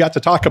hoping you got to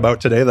talk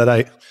about today that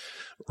I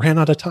ran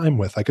out of time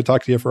with? I could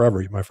talk to you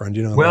forever, my friend.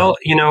 You know. Well,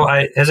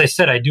 as I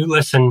said, I do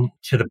listen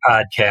to the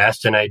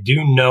podcast, and I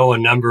do know a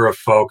number of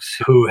folks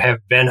who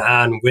have been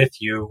on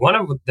with you. One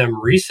of them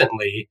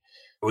recently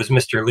was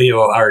Mr.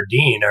 Leo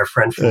Ardeen, our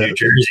friend from New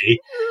Jersey.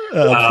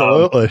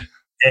 Absolutely.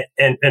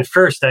 And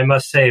first, I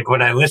must say,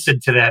 when I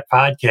listened to that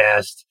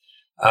podcast,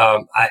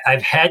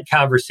 I've had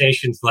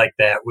conversations like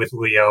that with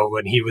Leo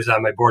when he was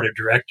on my board of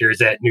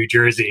directors at New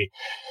Jersey.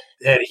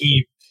 And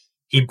he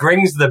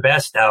brings the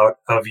best out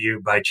of you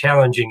by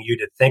challenging you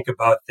to think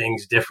about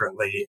things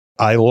differently.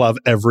 I love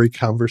every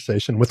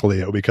conversation with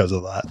Leo because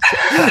of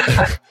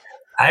that.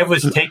 I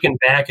was taken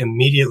back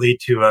immediately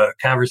to a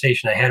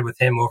conversation I had with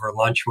him over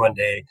lunch one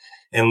day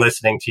and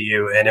listening to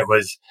you. And it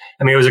was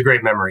a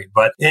great memory.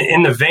 But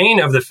in the vein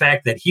of the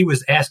fact that he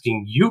was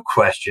asking you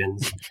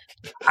questions,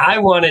 I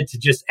wanted to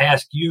just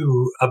ask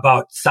you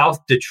about South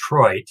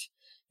Detroit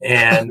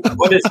and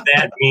what does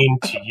that mean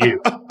to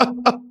you?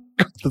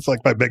 It's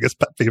like my biggest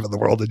pet peeve in the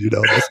world, and you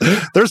know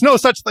this. There's no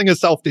such thing as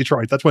South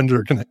Detroit. That's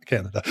Windsor,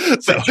 Canada.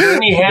 So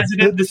Journey has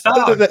it in the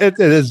song. It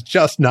is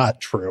just not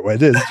true.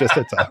 It is just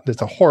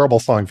it's a horrible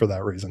song for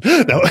that reason.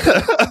 No.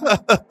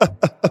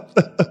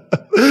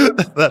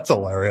 That's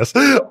hilarious.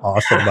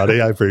 Awesome,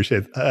 buddy. I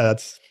appreciate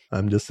that.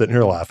 I'm just sitting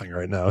here laughing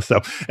right now.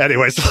 So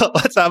anyways,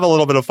 let's have a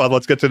little bit of fun.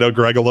 Let's get to know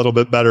Greg a little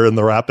bit better in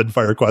the rapid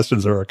fire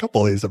questions. There are a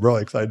couple of these I'm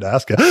really excited to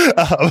ask you.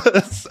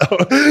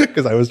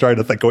 Because I was trying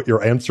to think what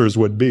your answers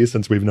would be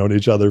since we've known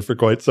each other for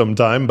quite some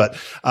time. But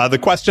the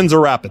questions are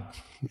rapid.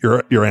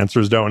 Your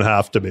answers don't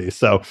have to be.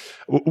 So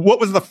what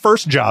was the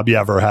first job you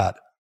ever had?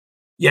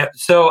 Yeah.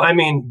 So,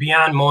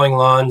 beyond mowing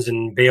lawns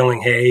and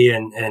baling hay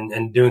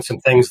and doing some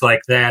things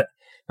like that,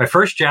 my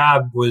first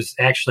job was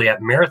actually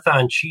at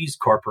Marathon Cheese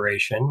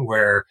Corporation,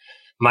 where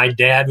my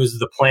dad was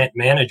the plant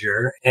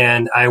manager,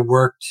 and I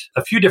worked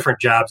a few different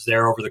jobs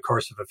there over the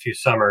course of a few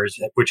summers,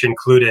 which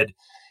included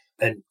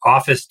an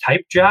office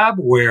type job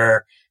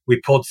where we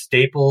pulled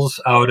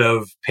staples out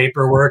of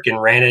paperwork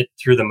and ran it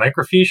through the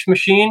microfiche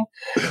machine.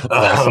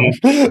 Awesome.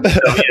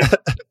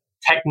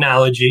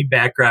 Technology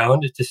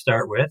background to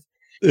start with.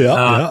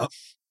 Yeah.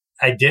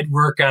 I did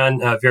work on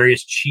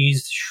various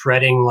cheese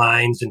shredding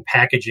lines and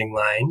packaging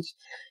lines.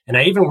 And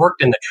I even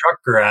worked in the truck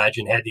garage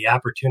and had the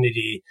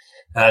opportunity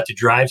to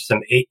drive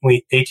some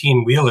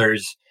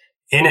 18-wheelers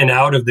in and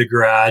out of the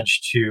garage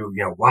to,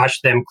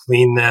 wash them,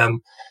 clean them,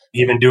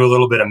 even do a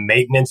little bit of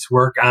maintenance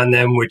work on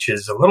them, which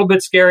is a little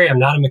bit scary. I'm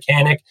not a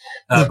mechanic,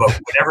 but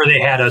whatever they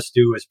had us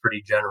do was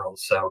pretty general.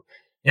 So,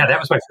 yeah, that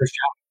was my first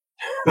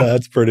job.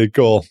 That's pretty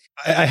cool.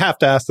 I have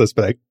to ask this,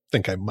 but I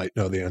think I might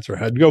know the answer.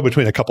 I'd go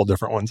between a couple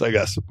different ones, I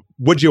guess.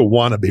 What'd you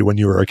want to be when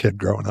you were a kid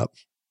growing up?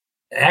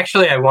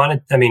 Actually, I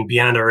wanted,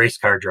 beyond a race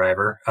car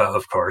driver,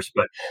 of course,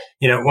 but,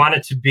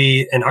 wanted to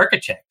be an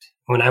architect.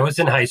 When I was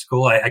in high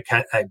school, I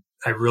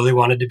really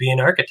wanted to be an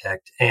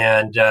architect.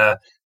 And I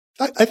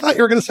thought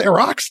you were going to say a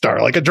rock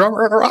star, like a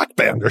drummer in a rock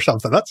band or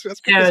something. That's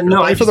yeah,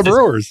 no, for the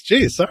Brewers.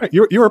 Jeez, sorry.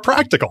 You were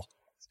practical.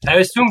 I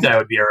assumed I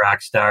would be a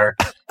rock star,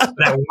 but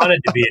I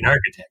wanted to be an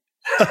architect.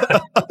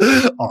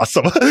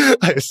 Awesome.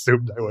 I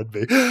assumed I would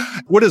be.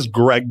 What is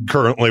Greg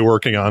currently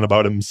working on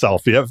about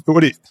himself?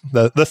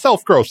 The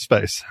self-growth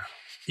space?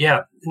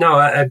 Yeah, no,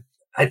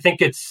 I think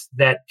it's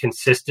that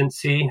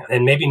consistency,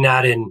 and maybe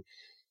not in,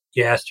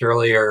 you asked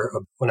earlier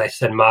when I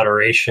said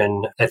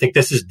moderation. I think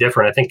this is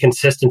different. I think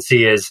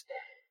consistency is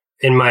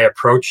in my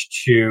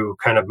approach to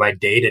kind of my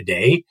day to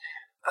day.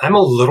 I'm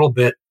a little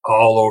bit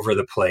all over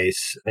the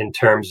place in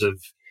terms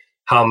of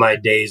how my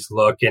days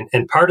look.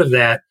 And part of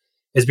that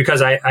is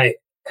because I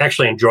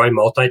actually enjoy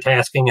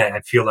multitasking. I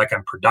feel like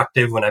I'm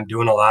productive when I'm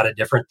doing a lot of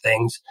different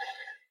things.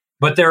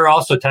 But there are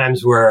also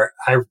times where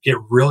I get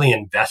really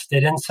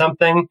invested in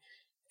something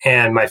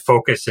and my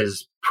focus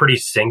is pretty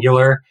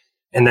singular.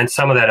 And then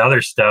some of that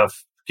other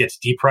stuff gets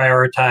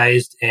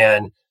deprioritized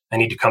and I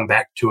need to come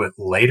back to it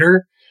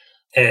later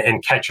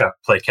and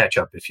play catch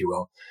up, if you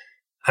will.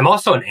 I'm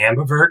also an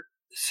ambivert.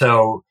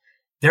 So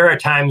there are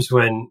times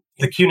when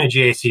the CUNA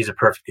GAC is a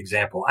perfect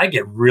example. I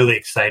get really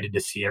excited to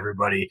see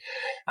everybody.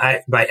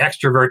 My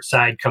extrovert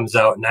side comes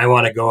out and I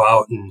want to go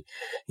out and,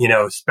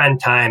 spend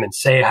time and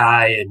say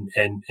hi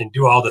and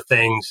do all the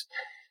things.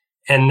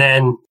 And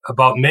then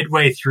about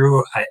midway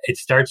through, it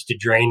starts to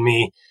drain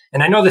me.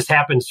 And I know this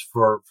happens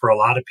for a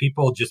lot of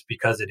people just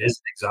because it is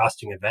an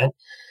exhausting event.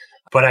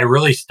 But I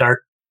really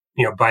start,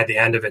 by the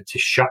end of it to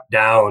shut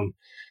down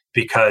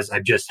because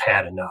I've just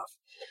had enough.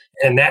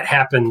 And that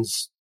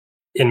happens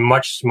in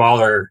much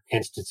smaller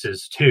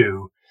instances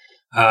too,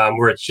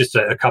 where it's just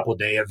a couple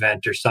day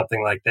event or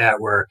something like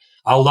that, where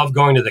I'll love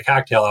going to the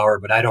cocktail hour,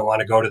 but I don't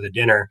want to go to the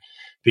dinner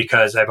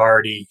because I've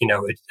already,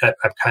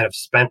 I've kind of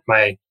spent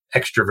my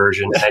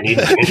extroversion. I need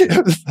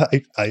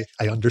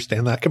I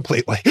understand that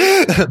completely.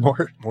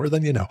 more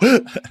than you know.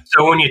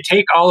 So when you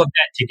take all of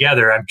that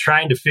together, I'm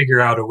trying to figure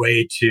out a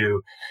way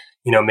to,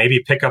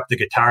 maybe pick up the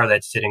guitar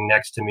that's sitting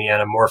next to me on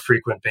a more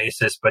frequent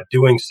basis, but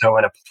doing so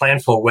in a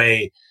planful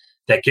way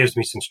that gives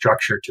me some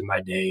structure to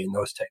my day and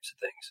those types of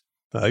things.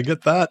 I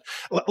get that.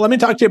 Let me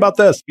talk to you about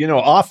this.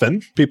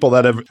 Often people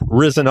that have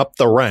risen up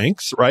the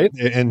ranks, right?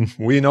 And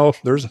we know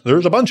there's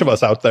a bunch of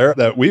us out there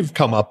that we've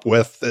come up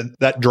with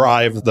that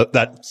drive,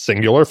 that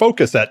singular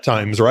focus at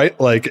times, right?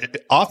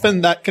 Like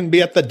often that can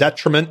be at the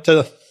detriment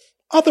to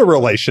other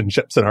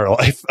relationships in our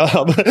life.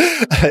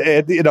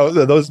 And,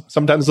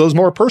 those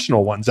more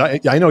personal ones. I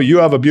know you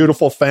have a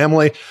beautiful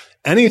family.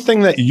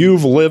 Anything that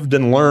you've lived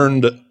and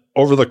learned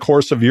over the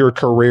course of your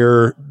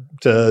career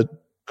to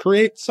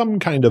create some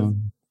kind of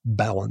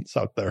balance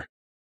out there?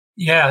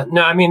 Yeah,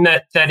 no, I mean,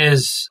 that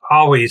is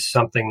always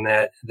something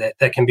that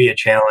can be a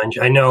challenge.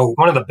 I know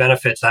one of the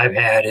benefits I've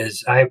had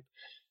is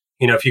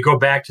if you go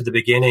back to the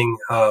beginning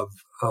of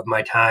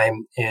my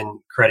time in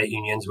credit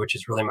unions, which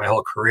is really my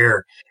whole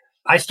career,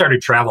 I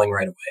started traveling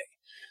right away.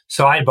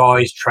 So I've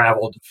always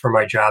traveled for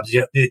my jobs.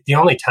 The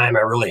only time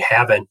I really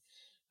haven't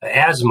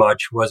as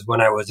much was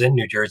when I was in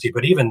New Jersey.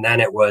 But even then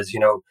it was,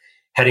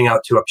 heading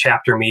out to a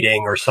chapter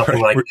meeting or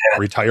something like that.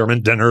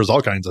 Retirement dinners, all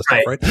kinds of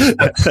stuff, right?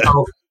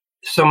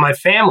 So my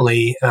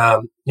family,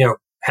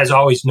 has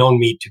always known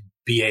me to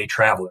be a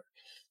traveler.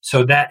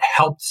 So that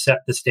helped set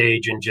the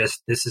stage and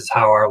just, this is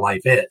how our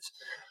life is.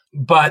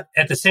 But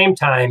at the same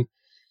time,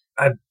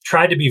 I've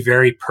tried to be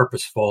very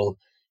purposeful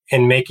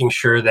in making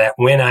sure that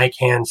when I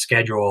can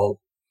schedule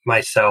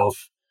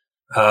myself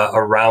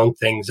around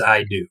things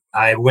I do.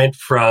 I went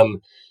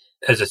from,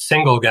 as a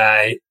single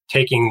guy,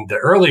 taking the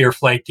earlier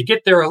flight to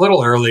get there a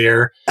little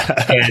earlier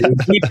and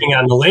sleeping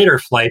on the later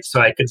flight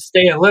so I could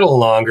stay a little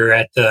longer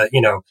at the,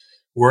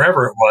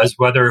 wherever it was,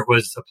 whether it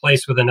was a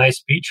place with a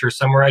nice beach or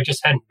somewhere I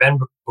just hadn't been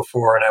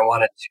before and I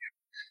wanted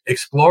to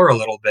explore a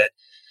little bit,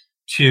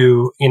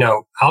 to,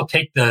 I'll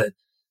take the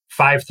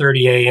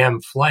 5:30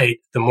 a.m. flight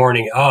the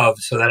morning of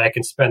so that I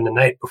can spend the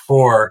night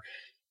before,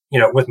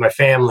 with my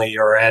family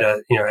or at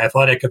a,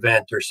 athletic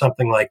event or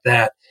something like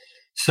that.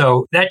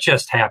 So that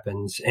just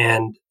happens.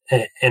 And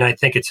I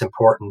think it's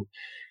important.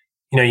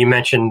 You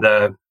mentioned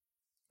the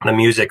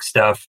music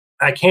stuff.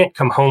 I can't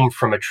come home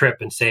from a trip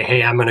and say,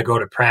 hey, I'm going to go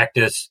to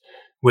practice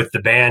with the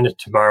band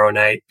tomorrow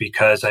night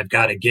because I've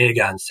got a gig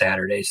on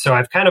Saturday. So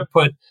I've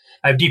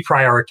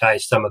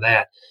deprioritized some of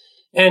that.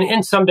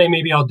 And someday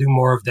maybe I'll do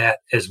more of that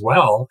as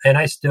well. And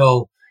I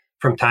still,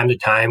 from time to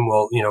time,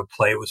 will,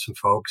 play with some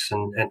folks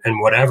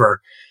and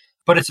whatever.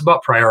 But it's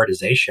about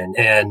prioritization,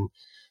 and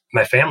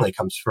my family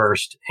comes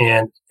first.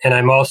 And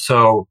I'm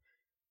also,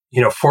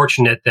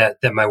 fortunate that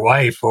my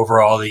wife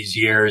over all these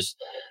years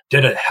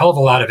did a hell of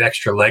a lot of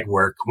extra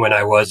legwork when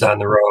I was on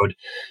the road,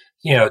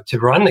 to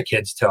run the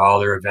kids to all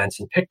their events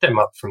and pick them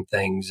up from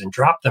things and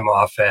drop them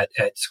off at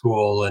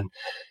school.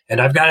 And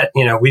I've got,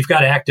 we've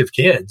got active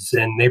kids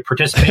and they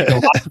participate in a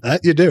lot.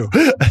 That you do.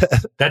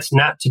 That's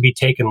not to be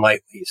taken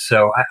lightly.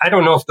 So I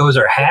don't know if those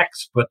are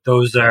hacks, but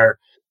those are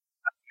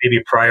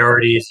maybe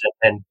priorities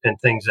and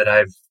things that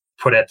I've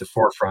put at the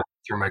forefront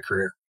through my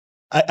career.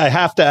 I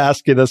have to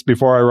ask you this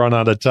before I run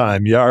out of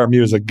time. You are a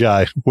music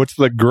guy. What's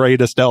the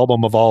greatest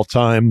album of all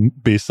time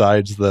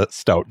besides the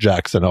Stout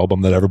Jackson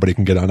album that everybody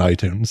can get on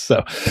iTunes?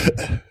 So,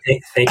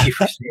 thank you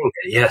for saying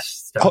that.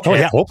 Yes. Oh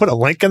yeah, we'll put a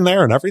link in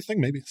there and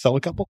everything. Maybe sell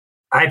a couple.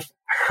 I've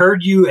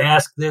heard you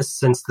ask this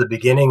since the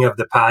beginning of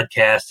the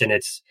podcast, and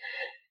it's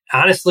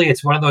honestly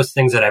one of those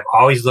things that I've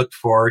always looked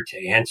forward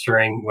to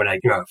answering when I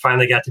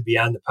finally got to be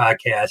on the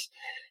podcast.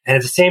 And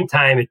at the same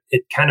time,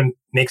 it kind of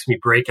makes me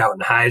break out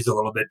in hives a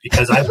little bit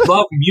because I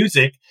love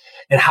music.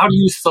 And how do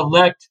you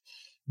select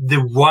the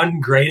one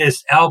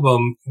greatest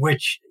album,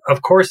 which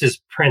of course is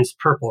Prince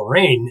Purple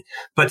Rain,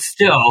 but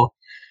still.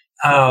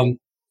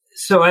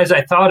 So as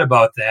I thought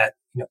about that,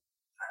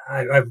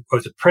 I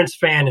was a Prince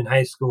fan in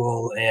high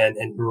school and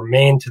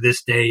remain to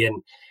this day.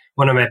 And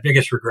one of my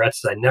biggest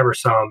regrets is I never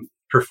saw him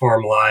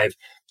perform live.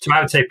 So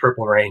I would say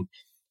Purple Rain.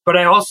 But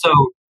I also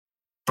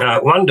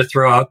wanted to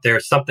throw out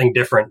there something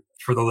different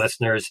for the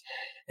listeners.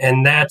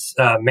 And that's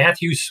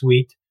Matthew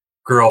Sweet,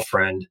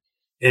 Girlfriend,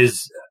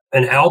 is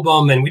an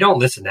album. And we don't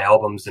listen to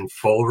albums in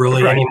full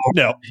really anymore.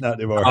 No, not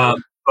anymore.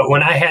 But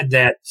when I had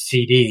that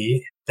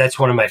CD, that's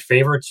one of my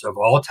favorites of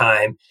all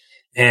time.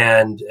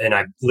 And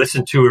I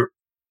listen to it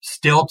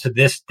still to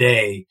this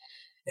day.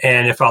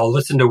 And if I'll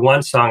listen to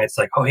one song, it's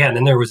like, oh yeah, and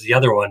then there was the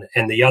other one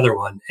and the other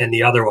one and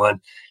the other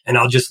one, and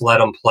I'll just let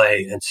them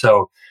play. And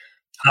so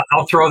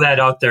I'll throw that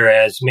out there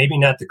as maybe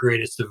not the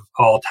greatest of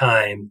all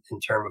time in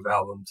terms of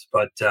albums,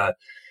 but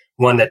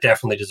one that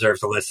definitely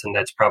deserves a listen.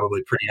 That's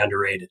probably pretty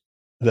underrated.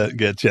 That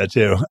gets you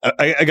too.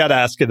 I got to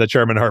ask you the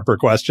Chairman Harper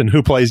question.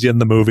 Who plays you in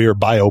the movie or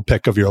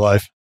biopic of your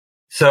life?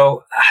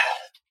 So,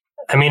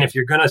 I mean, if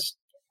you're going to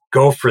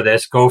go for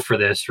this,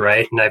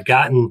 right?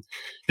 And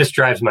this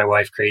drives my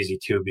wife crazy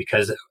too,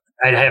 because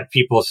I'd have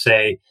people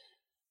say,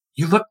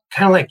 you look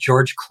kind of like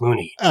George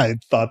Clooney. I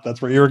thought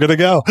that's where you were going to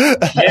go.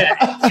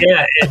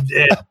 Yeah.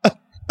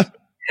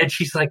 And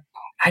she's like,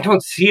 I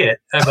don't see it.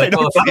 I'm like,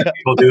 well, if other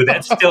people do,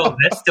 that's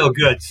still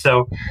good.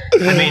 So,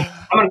 I mean,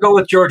 I'm going to go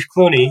with George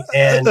Clooney,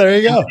 and there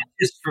you go.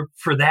 Just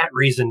for that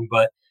reason.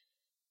 But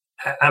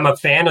I'm a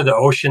fan of the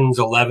Ocean's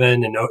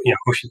 11 and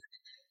Ocean,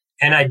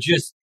 and I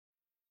just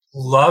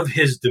love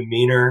his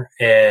demeanor,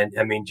 and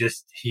I mean,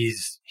 just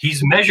he's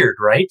measured,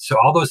 right? So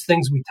all those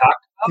things we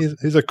talked about.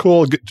 He's a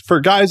cool, for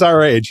guys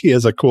our age, he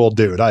is a cool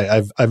dude.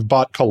 I've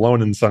bought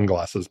cologne and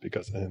sunglasses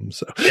because of him.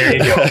 So there you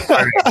go.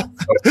 All right. So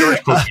George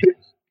Clooney.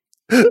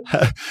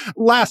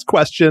 Last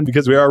question,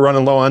 because we are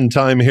running low on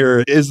time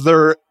here. Is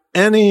there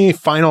any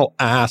final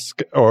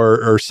ask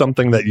or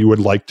something that you would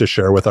like to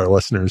share with our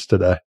listeners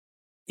today?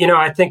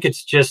 I think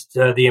it's just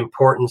the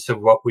importance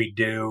of what we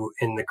do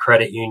in the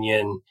credit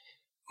union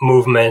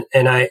movement.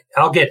 And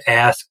I'll get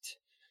asked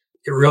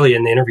really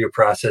in the interview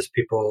process,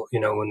 people,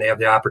 when they have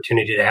the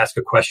opportunity to ask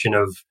a question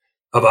of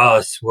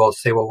us, will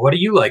say, well, what do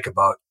you like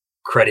about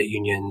credit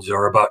unions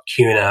or about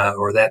CUNA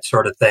or that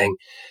sort of thing?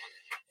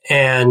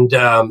 And,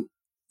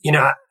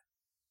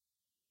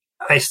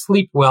 I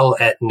sleep well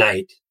at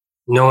night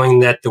knowing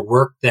that the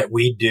work that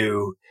we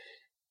do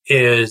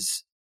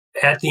is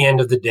at the end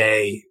of the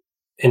day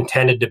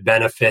intended to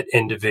benefit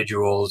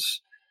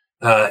individuals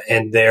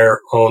and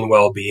their own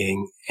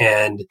well-being.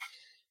 And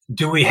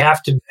do we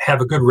have to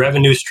have a good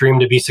revenue stream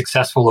to be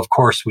successful? Of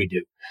course we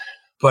do.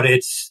 But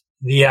it's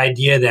the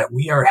idea that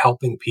we are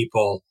helping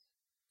people,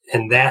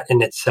 and that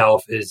in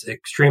itself is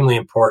extremely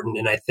important.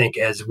 And I think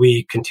as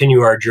we continue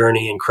our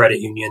journey in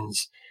credit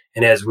unions,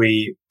 and as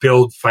we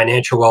build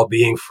financial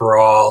well-being for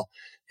all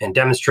and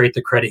demonstrate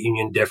the credit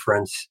union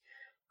difference,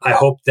 I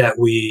hope that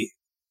we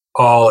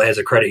all as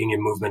a credit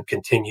union movement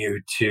continue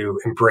to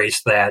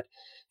embrace that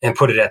and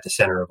put it at the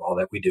center of all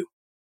that we do.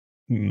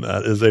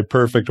 That is a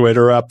perfect way to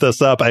wrap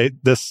this up.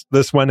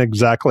 This went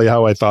exactly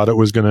how I thought it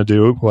was going to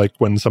do. Like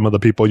when some of the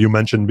people you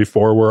mentioned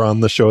before were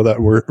on the show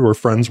that we're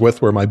friends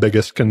with, where my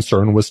biggest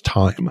concern was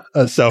time.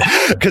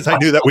 Because I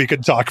knew that we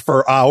could talk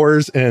for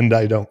hours, and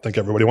I don't think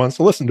everybody wants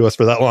to listen to us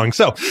for that long.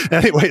 So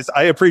anyways,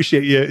 I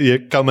appreciate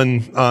you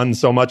coming on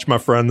so much, my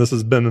friend. This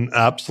has been an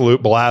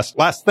absolute blast.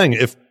 Last thing,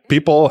 if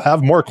people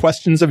have more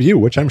questions of you,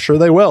 which I'm sure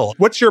they will,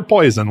 what's your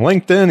poison?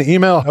 LinkedIn,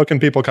 email? How can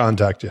people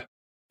contact you?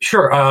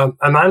 Sure. I'm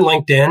on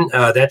LinkedIn.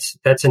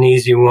 That's an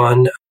easy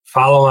one.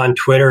 Follow on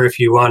Twitter if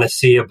you want to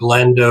see a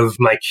blend of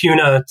my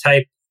CUNA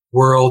type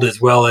world as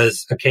well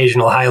as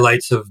occasional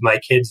highlights of my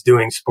kids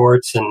doing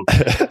sports and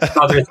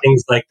other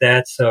things like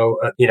that. So,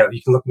 you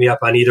can look me up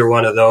on either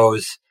one of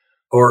those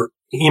or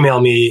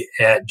email me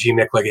at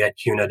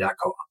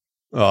gmichlig@cuna.co.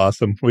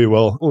 Awesome. We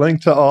will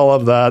link to all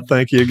of that.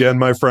 Thank you again,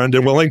 my friend.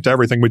 And we'll link to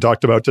everything we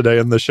talked about today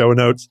in the show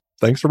notes.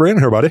 Thanks for being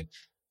here, buddy.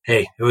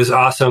 Hey, it was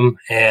awesome,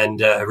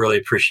 and I really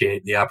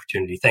appreciate the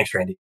opportunity. Thanks,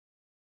 Randy.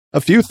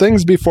 A few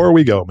things before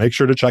we go. Make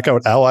sure to check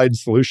out Allied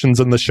Solutions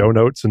in the show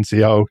notes and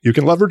see how you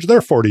can leverage their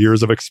 40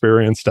 years of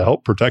experience to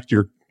help protect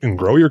and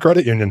grow your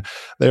credit union.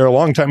 They are a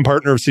longtime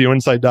partner of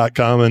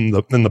CUinsight.com and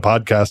in the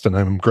podcast, and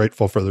I'm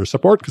grateful for their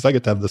support because I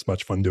get to have this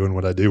much fun doing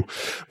what I do.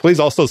 Please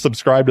also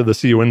subscribe to the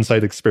CU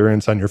Insight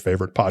experience on your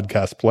favorite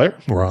podcast player.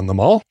 We're on them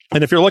all.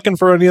 And if you're looking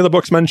for any of the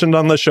books mentioned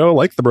on the show,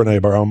 like the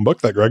Brene Brown book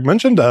that Greg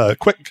mentioned, a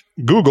quick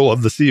Google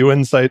of the CU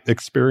Insight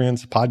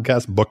experience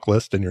podcast book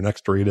list, and your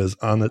next read is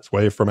on its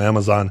way from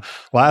Amazon.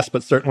 Last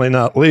but certainly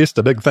not least,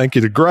 a big thank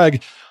you to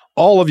Greg.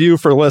 All of you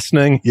for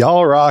listening.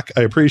 Y'all rock.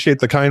 I appreciate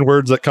the kind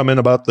words that come in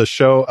about the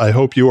show. I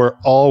hope you are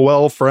all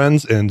well,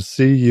 friends, and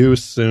see you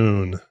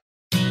soon.